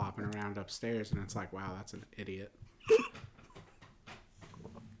fish flopping around upstairs and it's like, wow, that's an idiot.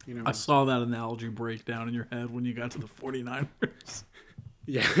 You know? I saw that analogy break down in your head when you got to the 49ers.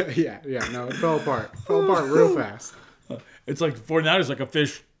 Yeah. No, it fell apart. Fell apart real fast. It's like the 49ers like a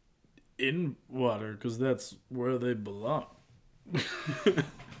fish in water because that's where they belong.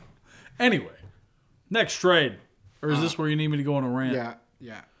 Anyway, next trade. Or is this where you need me to go on a rant?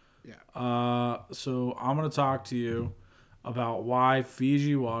 Yeah. So I'm going to talk to you about why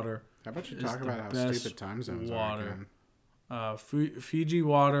Fiji water How about you is talk the about how best stupid time zones water. are again? Fiji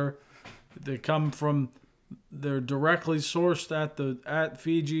water, they come from, they're directly sourced at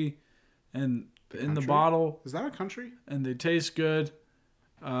Fiji and in the country? bottle, Is that a country? and they taste good.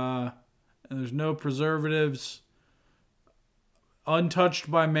 And there's no preservatives. Untouched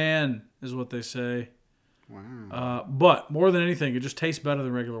by man is what they say. Wow. But more than anything, it just tastes better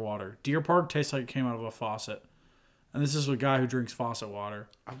than regular water. Deer Park tastes like it came out of a faucet. And this is a guy who drinks faucet water.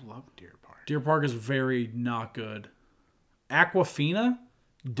 I love Deer Park. Deer Park is very not good. Aquafina?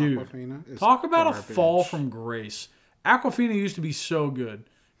 Dude. Aquafina is Talk about garbage. a fall from grace. Aquafina used to be so good.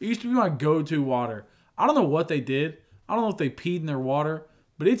 It used to be my go-to water. I don't know what they did. I don't know if they peed in their water,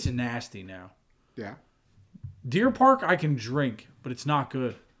 but it's nasty now. Yeah. Deer Park I can drink, but it's not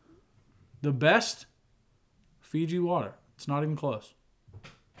good. The best, Fiji water. It's not even close.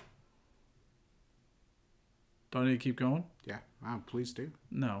 Do I need to keep going? Yeah. Wow, please do.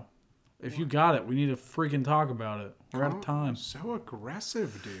 No. If you got it, we need to freaking talk about it. We're out of time. So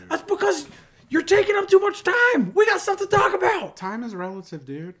aggressive, dude. That's because you're taking up too much time. We got stuff to talk about. Time is relative,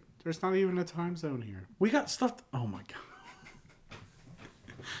 dude. There's not even a time zone here. We got stuff. Oh my god.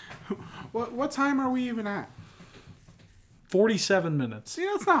 What time are we even at? 47 minutes. See,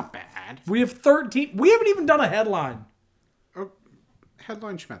 that's not bad. We have 13. We haven't even done a headline. Oh,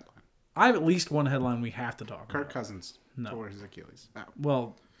 headline Schmedline. I have at least one headline we have to talk Kirk about. Cousins No. tore his Achilles. Oh.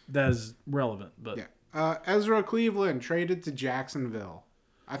 Well, that is relevant, but Yeah. Ezra Cleveland traded to Jacksonville.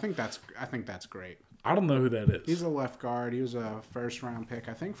 I think that's great. I don't know who that is. He's a left guard. He was a first round pick,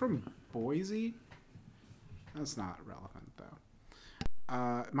 I think, from Boise. That's not relevant though.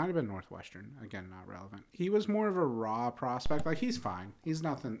 It might have been Northwestern. Again, not relevant. He was more of a raw prospect. Like, he's fine. He's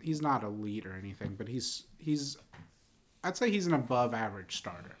nothing. He's not elite or anything, but he's. I'd say he's an above average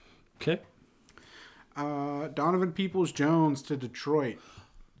starter. Okay. Donovan Peoples-Jones to Detroit.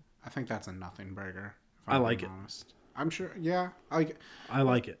 I think that's a nothing burger. I like it. Honest. I'm sure. Yeah, I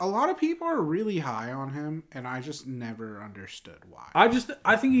like it. a lot of people are really high on him, and I just never understood why. I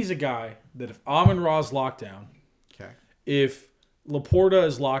think he's a guy that if Amon-Ra's locked down, Okay. if Laporta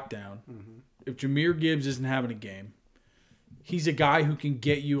is locked down, if Jahmyr Gibbs isn't having a game, he's a guy who can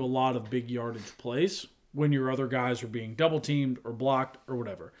get you a lot of big yardage plays when your other guys are being double teamed or blocked or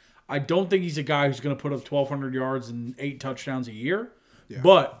whatever. I don't think he's a guy who's going to put up 1,200 yards and 8 touchdowns a year. Yeah.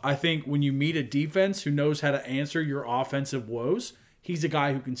 But I think when you meet a defense who knows how to answer your offensive woes, he's a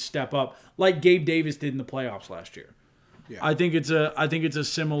guy who can step up like Gabe Davis did in the playoffs last year. Yeah. I think it's a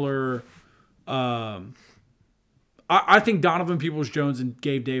similar. I think Donovan Peoples-Jones and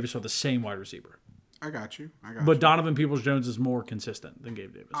Gabe Davis are the same wide receiver, I got you. but Donovan Peoples-Jones is more consistent than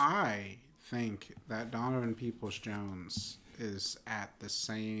Gabe Davis. I think that Donovan Peoples-Jones is at the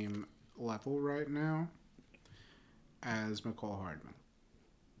same level right now as McCole Hardman.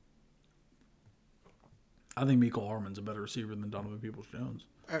 I think Mecole Hardman's a better receiver than Donovan Peoples-Jones.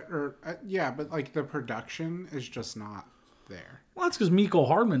 Yeah, but like the production is just not there. Well, that's because Mecole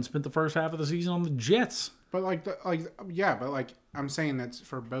Hardman spent the first half of the season on the Jets. But I'm saying that's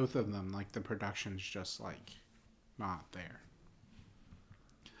for both of them. Like, the production's just like not there.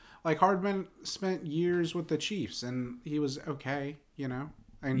 Like, Hardman spent years with the Chiefs, and he was okay, you know.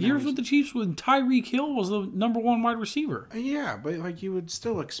 And Years with the Chiefs when Tyreek Hill was the number one wide receiver. Yeah, but like you would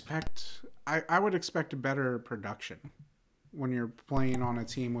still expect. I would expect a better production when you're playing on a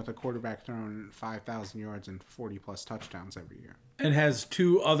team with a quarterback throwing 5,000 yards and 40 plus touchdowns every year. And has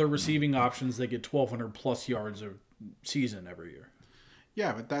 2 other receiving options that get 1,200 plus yards a season every year.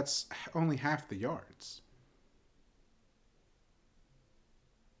 Yeah, but that's only half the yards.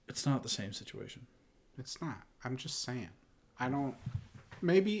 It's not the same situation. It's not. I'm just saying. I don't.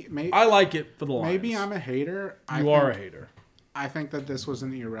 Maybe. I like it for the Lions. Maybe I'm a hater. You are a hater. I think that this was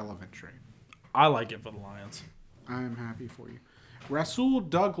an irrelevant trade. I like it for the Lions. I am happy for you. Rasul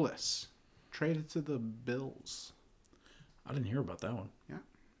Douglas traded to the Bills. I didn't hear about that one. Yeah.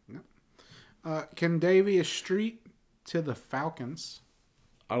 No. Kendavius Street to the Falcons.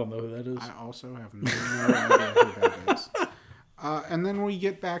 I don't know who that is. I also have no idea who that is. And then we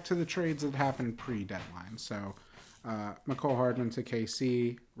get back to the trades that happened pre-deadline. So, McCole Hardman to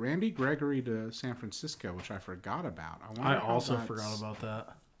KC, Randy Gregory to San Francisco, which I forgot about. I also forgot about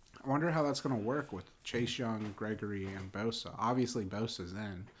that. I wonder how that's going to work with Chase Young, Gregory, and Bosa. Obviously, Bosa's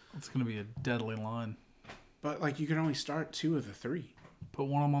in. It's going to be a deadly line. But, like, you can only start 2 of the 3. Put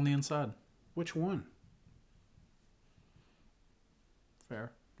one of them on the inside. Which one?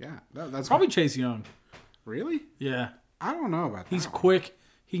 Fair. Yeah. That's probably Chase Young. Really? Yeah. I don't know about that. He's quick.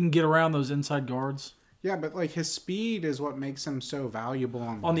 He can get around those inside guards. Yeah, but, like, his speed is what makes him so valuable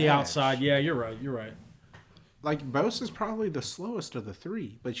on the outside. Yeah, you're right. Like, Bosa's probably the slowest of the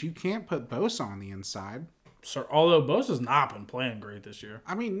 3, but you can't put Bosa on the inside. So, although Bosa's not been playing great this year.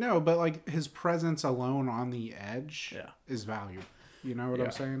 I mean, no, but, like, his presence alone on the edge is valuable. You know what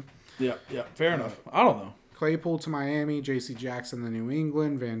I'm saying? Yeah. Fair enough. I don't know. Claypool to Miami, J.C. Jackson to New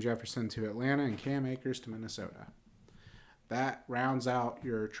England, Van Jefferson to Atlanta, and Cam Akers to Minnesota. That rounds out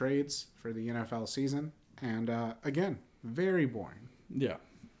your trades for the NFL season. And, again, very boring. Yeah.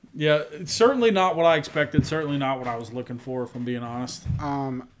 Yeah, it's certainly not what I expected. Certainly not what I was looking for, if I'm being honest.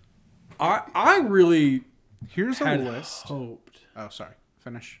 I really Here's a list. Hoped. Oh, sorry.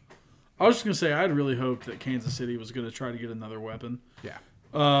 Finish. I was just going to say, I'd really hoped that Kansas City was going to try to get another weapon. Yeah.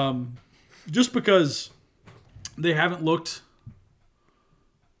 Just because they haven't looked,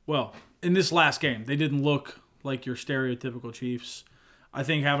 well, in this last game, they didn't look like your stereotypical Chiefs. I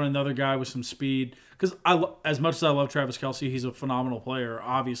think having another guy with some speed, because as much as I love Travis Kelce, he's a phenomenal player.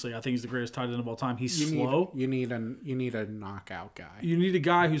 Obviously, I think he's the greatest tight end of all time. He's slow. You need a knockout guy. You need a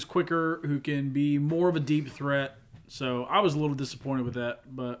guy who's quicker, who can be more of a deep threat. So I was a little disappointed with that,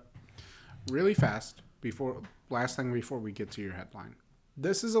 but really fast last thing before we get to your headline.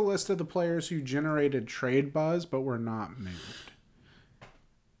 This is a list of the players who generated trade buzz but were not moved.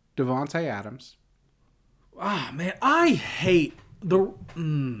 Devontae Adams. Man, I hate the.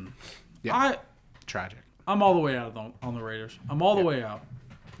 Tragic. I'm all the way out on the Raiders. I'm all the way out.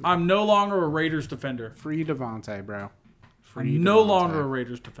 I'm no longer a Raiders defender. Free Devontae, bro. I'm no longer a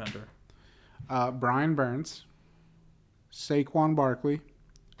Raiders defender. Brian Burns, Saquon Barkley,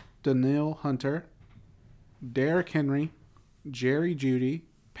 Daniil Hunter, Derrick Henry, Jerry Jeudy,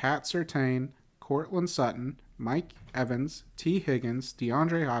 Pat Surtain, Cortland Sutton, Mike Evans, T. Higgins,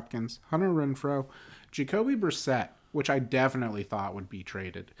 DeAndre Hopkins, Hunter Renfrow, Jacoby Brissett, which I definitely thought would be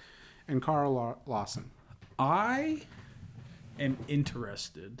traded, and Carl Lawson. I am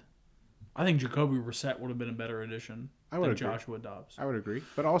interested. I think Jacoby Brissett would have been a better addition than Joshua Dobbs. I would agree,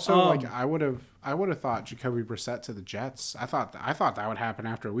 but also I would have thought Jacoby Brissett to the Jets. I thought that would happen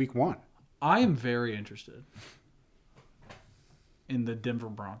after week 1. I am very interested in the Denver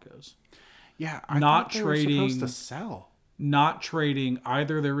Broncos. Yeah, I thought they were supposed to sell. Not trading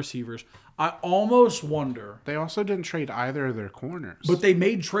either of their receivers. I almost wonder. They also didn't trade either of their corners. But they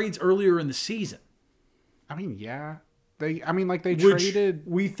made trades earlier in the season. I mean, yeah. They traded.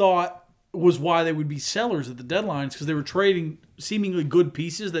 We thought was why they would be sellers at the deadlines, because they were trading seemingly good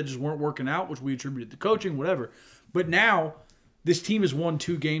pieces that just weren't working out, which we attributed to coaching, whatever. But now this team has won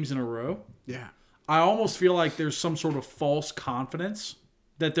 2 games in a row. Yeah. I almost feel like there's some sort of false confidence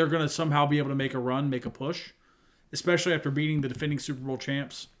that they're going to somehow be able to make a run, make a push, especially after beating the defending Super Bowl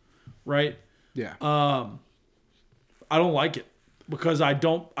champs, right? Yeah. I don't like it because I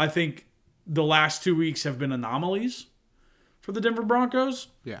think the last 2 weeks have been anomalies for the Denver Broncos.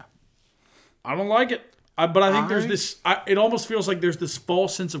 Yeah. I don't like it. But I think there's this, it almost feels like there's this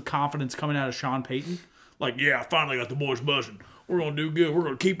false sense of confidence coming out of Sean Payton. Like, yeah, I finally got the boys buzzing. We're going to do good. We're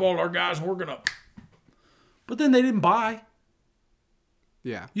going to keep all our guys and we're going to. But then they didn't buy.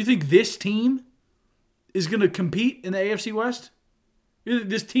 Yeah. You think this team is going to compete in the AFC West? You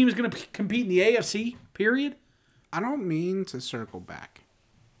think this team is going to compete in the AFC, period? I don't mean to circle back.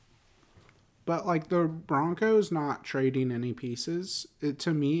 But, like, the Broncos not trading any pieces, it,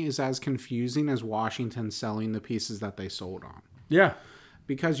 to me, is as confusing as Washington selling the pieces that they sold on. Yeah.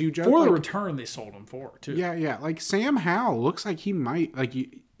 Because you just... For the return they sold them for, too. Yeah. Like, Sam Howell looks like he might... Like,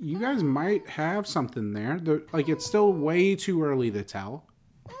 you guys might have something there. Like, it's still way too early to tell.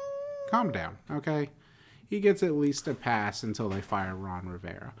 Calm down, okay? He gets at least a pass until they fire Ron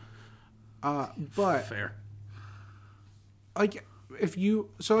Rivera. But... Fair. Like... if you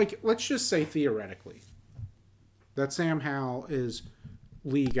so like let's just say theoretically that Sam Howell is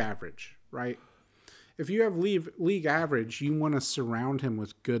league average, right? If you have league average, you want to surround him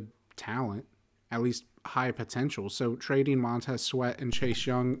with good talent, at least high potential. So trading Montez Sweat and Chase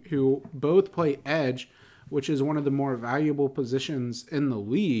Young, who both play edge, which is one of the more valuable positions in the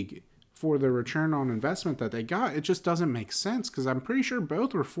league, for the return on investment that they got, it just doesn't make sense because I'm pretty sure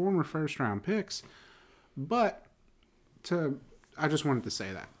both were former first round picks. But I just wanted to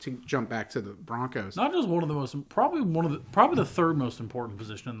say that to jump back to the Broncos. Not just one of the most, probably the third most important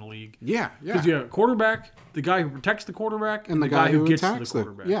position in the league. Yeah. Because you have a quarterback, the guy who protects the quarterback, And the guy who gets to attacks the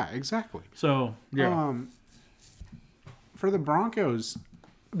quarterback. yeah, exactly. So yeah, For the Broncos,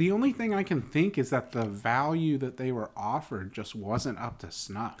 the only thing I can think is that the value that they were offered just wasn't up to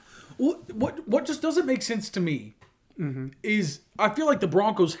snuff. What just doesn't make sense to me is I feel like the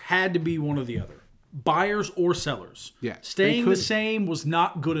Broncos had to be one or the other. Buyers or sellers. Yeah, Staying the same was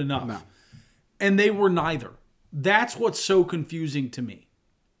not good enough. No. And they were neither. That's what's so confusing to me.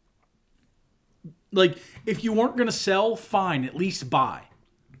 Like, if you weren't going to sell, fine, at least buy.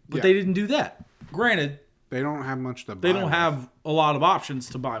 But they didn't do that. Granted, They don't have much to buy. they don't with. have a lot of options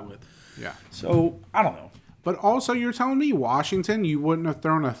to buy with. Yeah. So, I don't know. But also, you're telling me Washington, you wouldn't have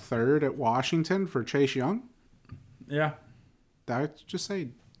thrown a third at Washington for Chase Young? Yeah. Did I just say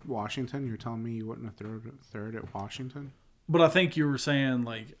Washington? You're telling me you wouldn't have thrown a third at Washington? But I think you were saying,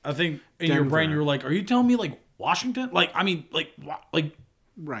 like, I think in your Denver. brain you were like, are you telling me, like, Washington? Like, I mean, like,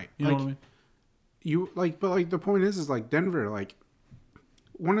 Right. you know what I mean? But the point is like Denver, like,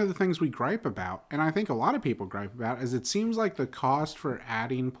 one of the things we gripe about, and I think a lot of people gripe about, is it seems like the cost for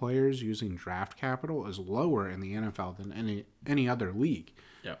adding players using draft capital is lower in the NFL than any other league.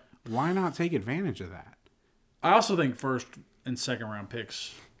 Yeah. Why not take advantage of that? I also think first and second round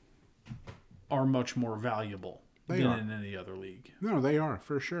picks are much more valuable than are. in any other league. No, they are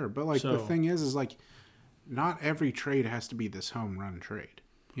for sure. But like the So- thing is like not every trade has to be this home run trade.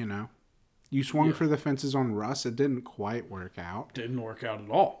 You know, you swung for the fences on Russ. It didn't quite work out. Didn't work out at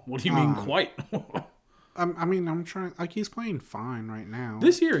all. What do you mean quite? I mean, I'm trying. Like he's playing fine right now.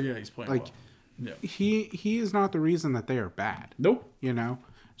 This year, yeah, he's playing Like, well. Yeah. he is not the reason that they are bad. Nope. You know,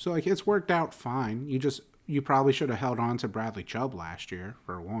 so like it's worked out fine. You probably should have held on to Bradley Chubb last year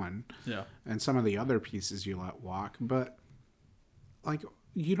for one. Yeah. And some of the other pieces you let walk, but like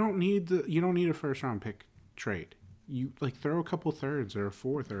you don't need a first round pick trade. You like throw a couple thirds or a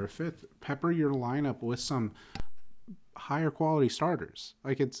fourth or a fifth, pepper your lineup with some higher quality starters.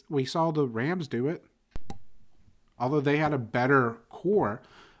 Like we saw the Rams do it, although they had a better core.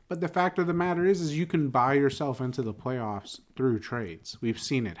 But the fact of the matter is you can buy yourself into the playoffs through trades. We've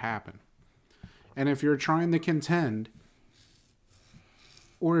seen it happen. And if you're trying to contend,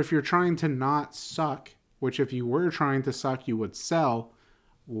 or if you're trying to not suck, which if you were trying to suck, you would sell,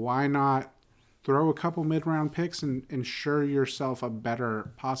 why not throw a couple mid-round picks and ensure yourself a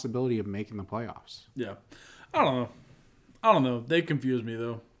better possibility of making the playoffs? Yeah. I don't know. They confuse me,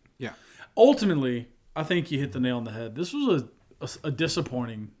 though. Yeah. Ultimately, I think you hit the nail on the head. This was a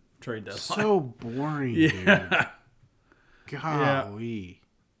disappointing trade deadline. So boring, dude. Golly.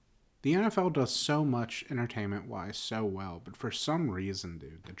 The NFL does so much entertainment-wise so well, but for some reason,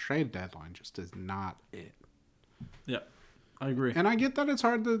 dude, the trade deadline just is not it. Yeah. I agree. And I get that it's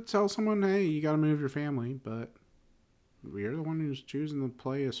hard to tell someone, hey, you got to move your family, but you're the one who's choosing to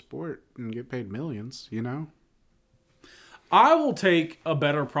play a sport and get paid millions, you know? I will take a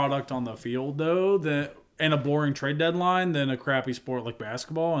better product on the field, though, and a boring trade deadline than a crappy sport like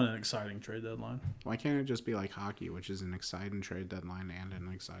basketball and an exciting trade deadline. Why can't it just be like hockey, which is an exciting trade deadline and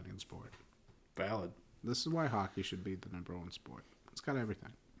an exciting sport? Valid. This is why hockey should be the number one sport. It's got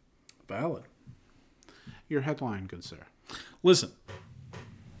everything. Valid. Your headline, good sir. Listen,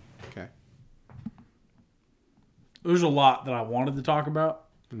 Okay. there's a lot that I wanted to talk about,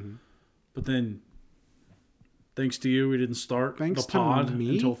 but then thanks to you, we didn't start Thanks the to pod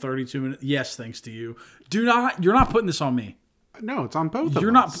me? until 32 minutes. Yes, thanks to you. You're not putting this on me. No, it's on both of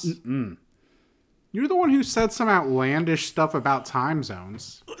You're not. us. You're the one who said some outlandish stuff about time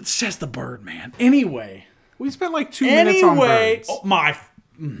zones. It's just the bird, man. Anyway. We spent like 2 minutes on birds.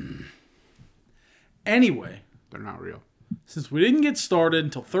 Anyway, They're not real. since we didn't get started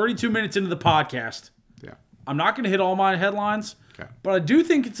until 32 minutes into the podcast, Yeah. I'm not going to hit all my headlines, Okay. but I do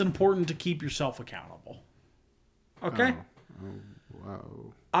think it's important to keep yourself accountable. Okay?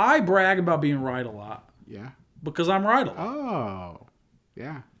 Whoa. I brag about being right a lot Yeah. because I'm right a lot. Oh.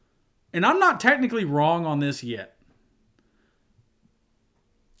 Yeah. And I'm not technically wrong on this yet,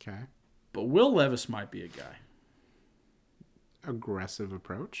 Okay. but Will Levis might be a guy. Aggressive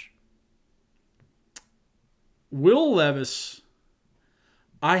approach. Will Levis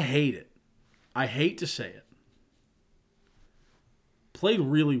I hate it. I hate to say it. Played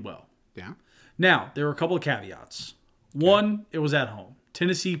really well. Yeah. Now, there were a couple of caveats. One, it was at home.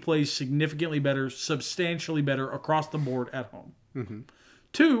 Tennessee plays significantly better, substantially better across the board at home. Mm-hmm.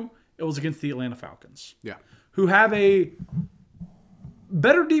 Two, it was against the Atlanta Falcons, Yeah. who have a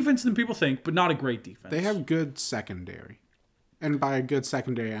better defense than people think, but not a great defense. They have good secondary. And by a good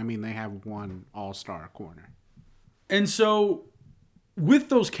secondary, I mean they have one all-star corner. And so, with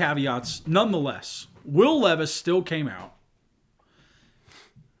those caveats, nonetheless, Will Levis still came out,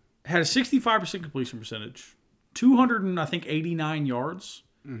 had a 65% completion percentage, 289 yards,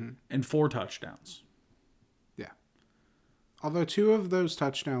 and 4 touchdowns. Yeah. Although 2 of those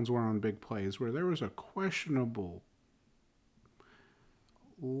touchdowns were on big plays where there was a questionable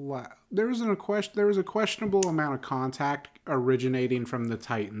there was a questionable amount of contact originating from the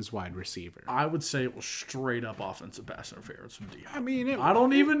Titans wide receiver. I would say it was straight up offensive pass interference from Diop. I mean, I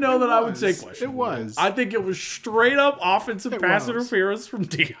don't even know that I would say questionable. It was. I think it was straight up offensive pass interference from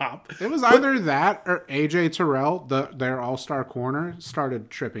Diop. It was either that or AJ Terrell, their all-star corner,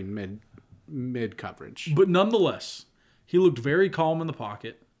 started tripping mid coverage. But nonetheless, he looked very calm in the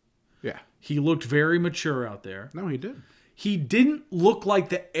pocket. Yeah. He looked very mature out there. No, he did. He didn't look like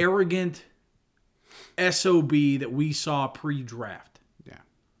the arrogant SOB that we saw pre-draft. Yeah.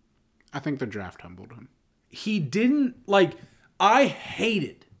 I think the draft humbled him. He didn't, I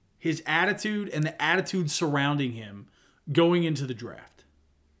hated his attitude and the attitude surrounding him going into the draft.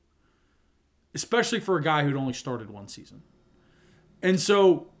 Especially for a guy who'd only started one season. And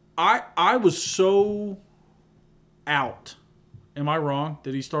so, I was so out. Am I wrong?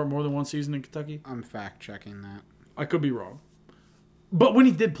 Did he start more than one season in Kentucky? I'm fact-checking that. I could be wrong. But when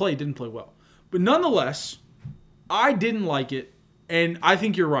he did play, he didn't play well. But nonetheless, I didn't like it. And I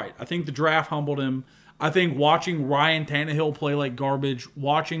think you're right. I think the draft humbled him. I think watching Ryan Tannehill play like garbage,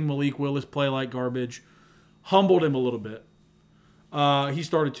 watching Malik Willis play like garbage, humbled him a little bit. He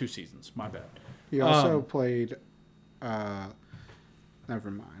started 2 seasons. My bad. He also played...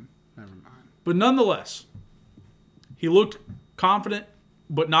 Never mind. But nonetheless, he looked confident,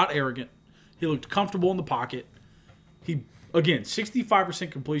 but not arrogant. He looked comfortable in the pocket. He, again, 65%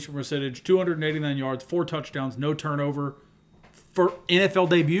 completion percentage, 289 yards, 4 touchdowns, no turnover for NFL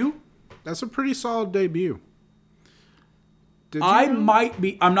debut. That's a pretty solid debut. I'm not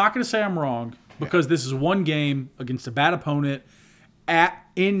going to say I'm wrong because this is one game against a bad opponent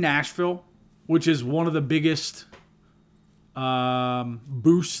in Nashville, which is one of the biggest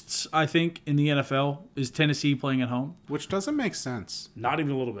boosts, I think, in the NFL is Tennessee playing at home. Which doesn't make sense. Not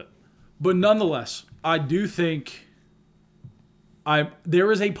even a little bit. But nonetheless, I do think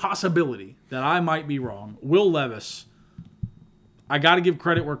there is a possibility that I might be wrong. Will Levis, I got to give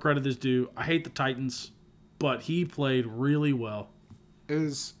credit where credit is due. I hate the Titans, but he played really well.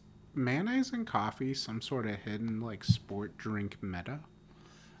 Is mayonnaise and coffee some sort of hidden sport drink meta?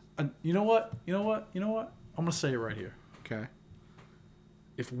 You know what? I'm going to say it right here. Okay.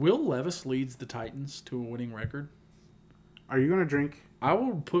 If Will Levis leads the Titans to a winning record, are you going to drink? I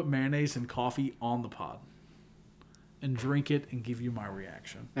will put mayonnaise and coffee on the pod and drink it and give you my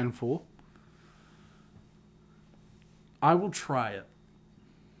reaction. And full? I will try it.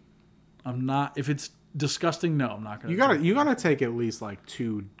 I'm not. If it's disgusting, no, I'm not going to. You gotta take at least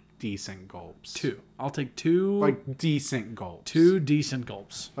 2 decent gulps. 2. I'll take 2. Decent gulps. 2 decent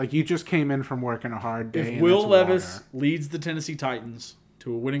gulps. You just came in from working a hard day. If Will Levis leads the Tennessee Titans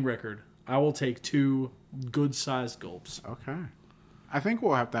to a winning record, I will take 2 good-sized gulps. Okay. I think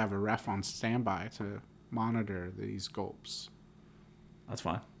we'll have to have a ref on standby to monitor these gulps. That's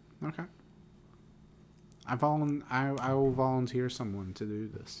fine. Okay. I will volunteer someone to do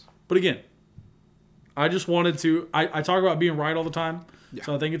this. But again, I just wanted to... I talk about being right all the time,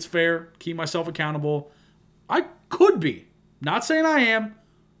 so I think it's fair. Keep myself accountable. I could be. Not saying I am.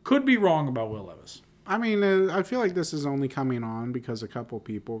 Could be wrong about Will Levis. I mean, I feel like this is only coming on because a couple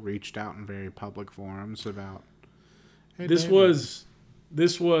people reached out in very public forums about... Hey,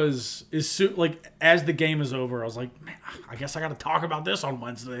 This was as the game is over, I was like, man, I guess I got to talk about this on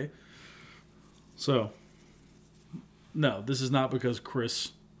Wednesday. So, no, this is not because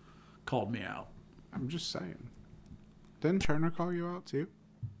Chris called me out. I'm just saying. Didn't Turner call you out too?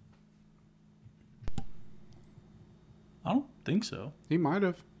 I don't think so. He might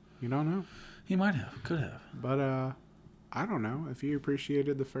have. You don't know. He might have. Could have. But I don't know if you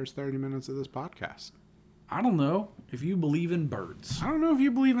appreciated the first 30 minutes of this podcast. I don't know if you believe in birds. I don't know if you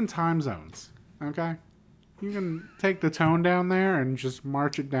believe in time zones. Okay? You can take the tone down there and just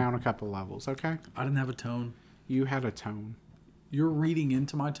march it down a couple levels, okay? I didn't have a tone. You had a tone. You're reading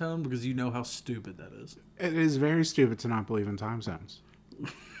into my tone because you know how stupid that is. It is very stupid to not believe in time zones.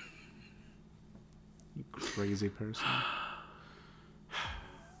 You crazy person.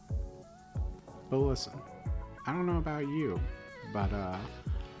 But listen, I don't know about you, but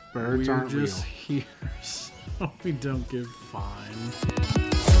birds We're aren't just real. here, so we don't get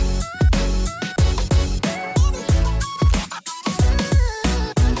fined.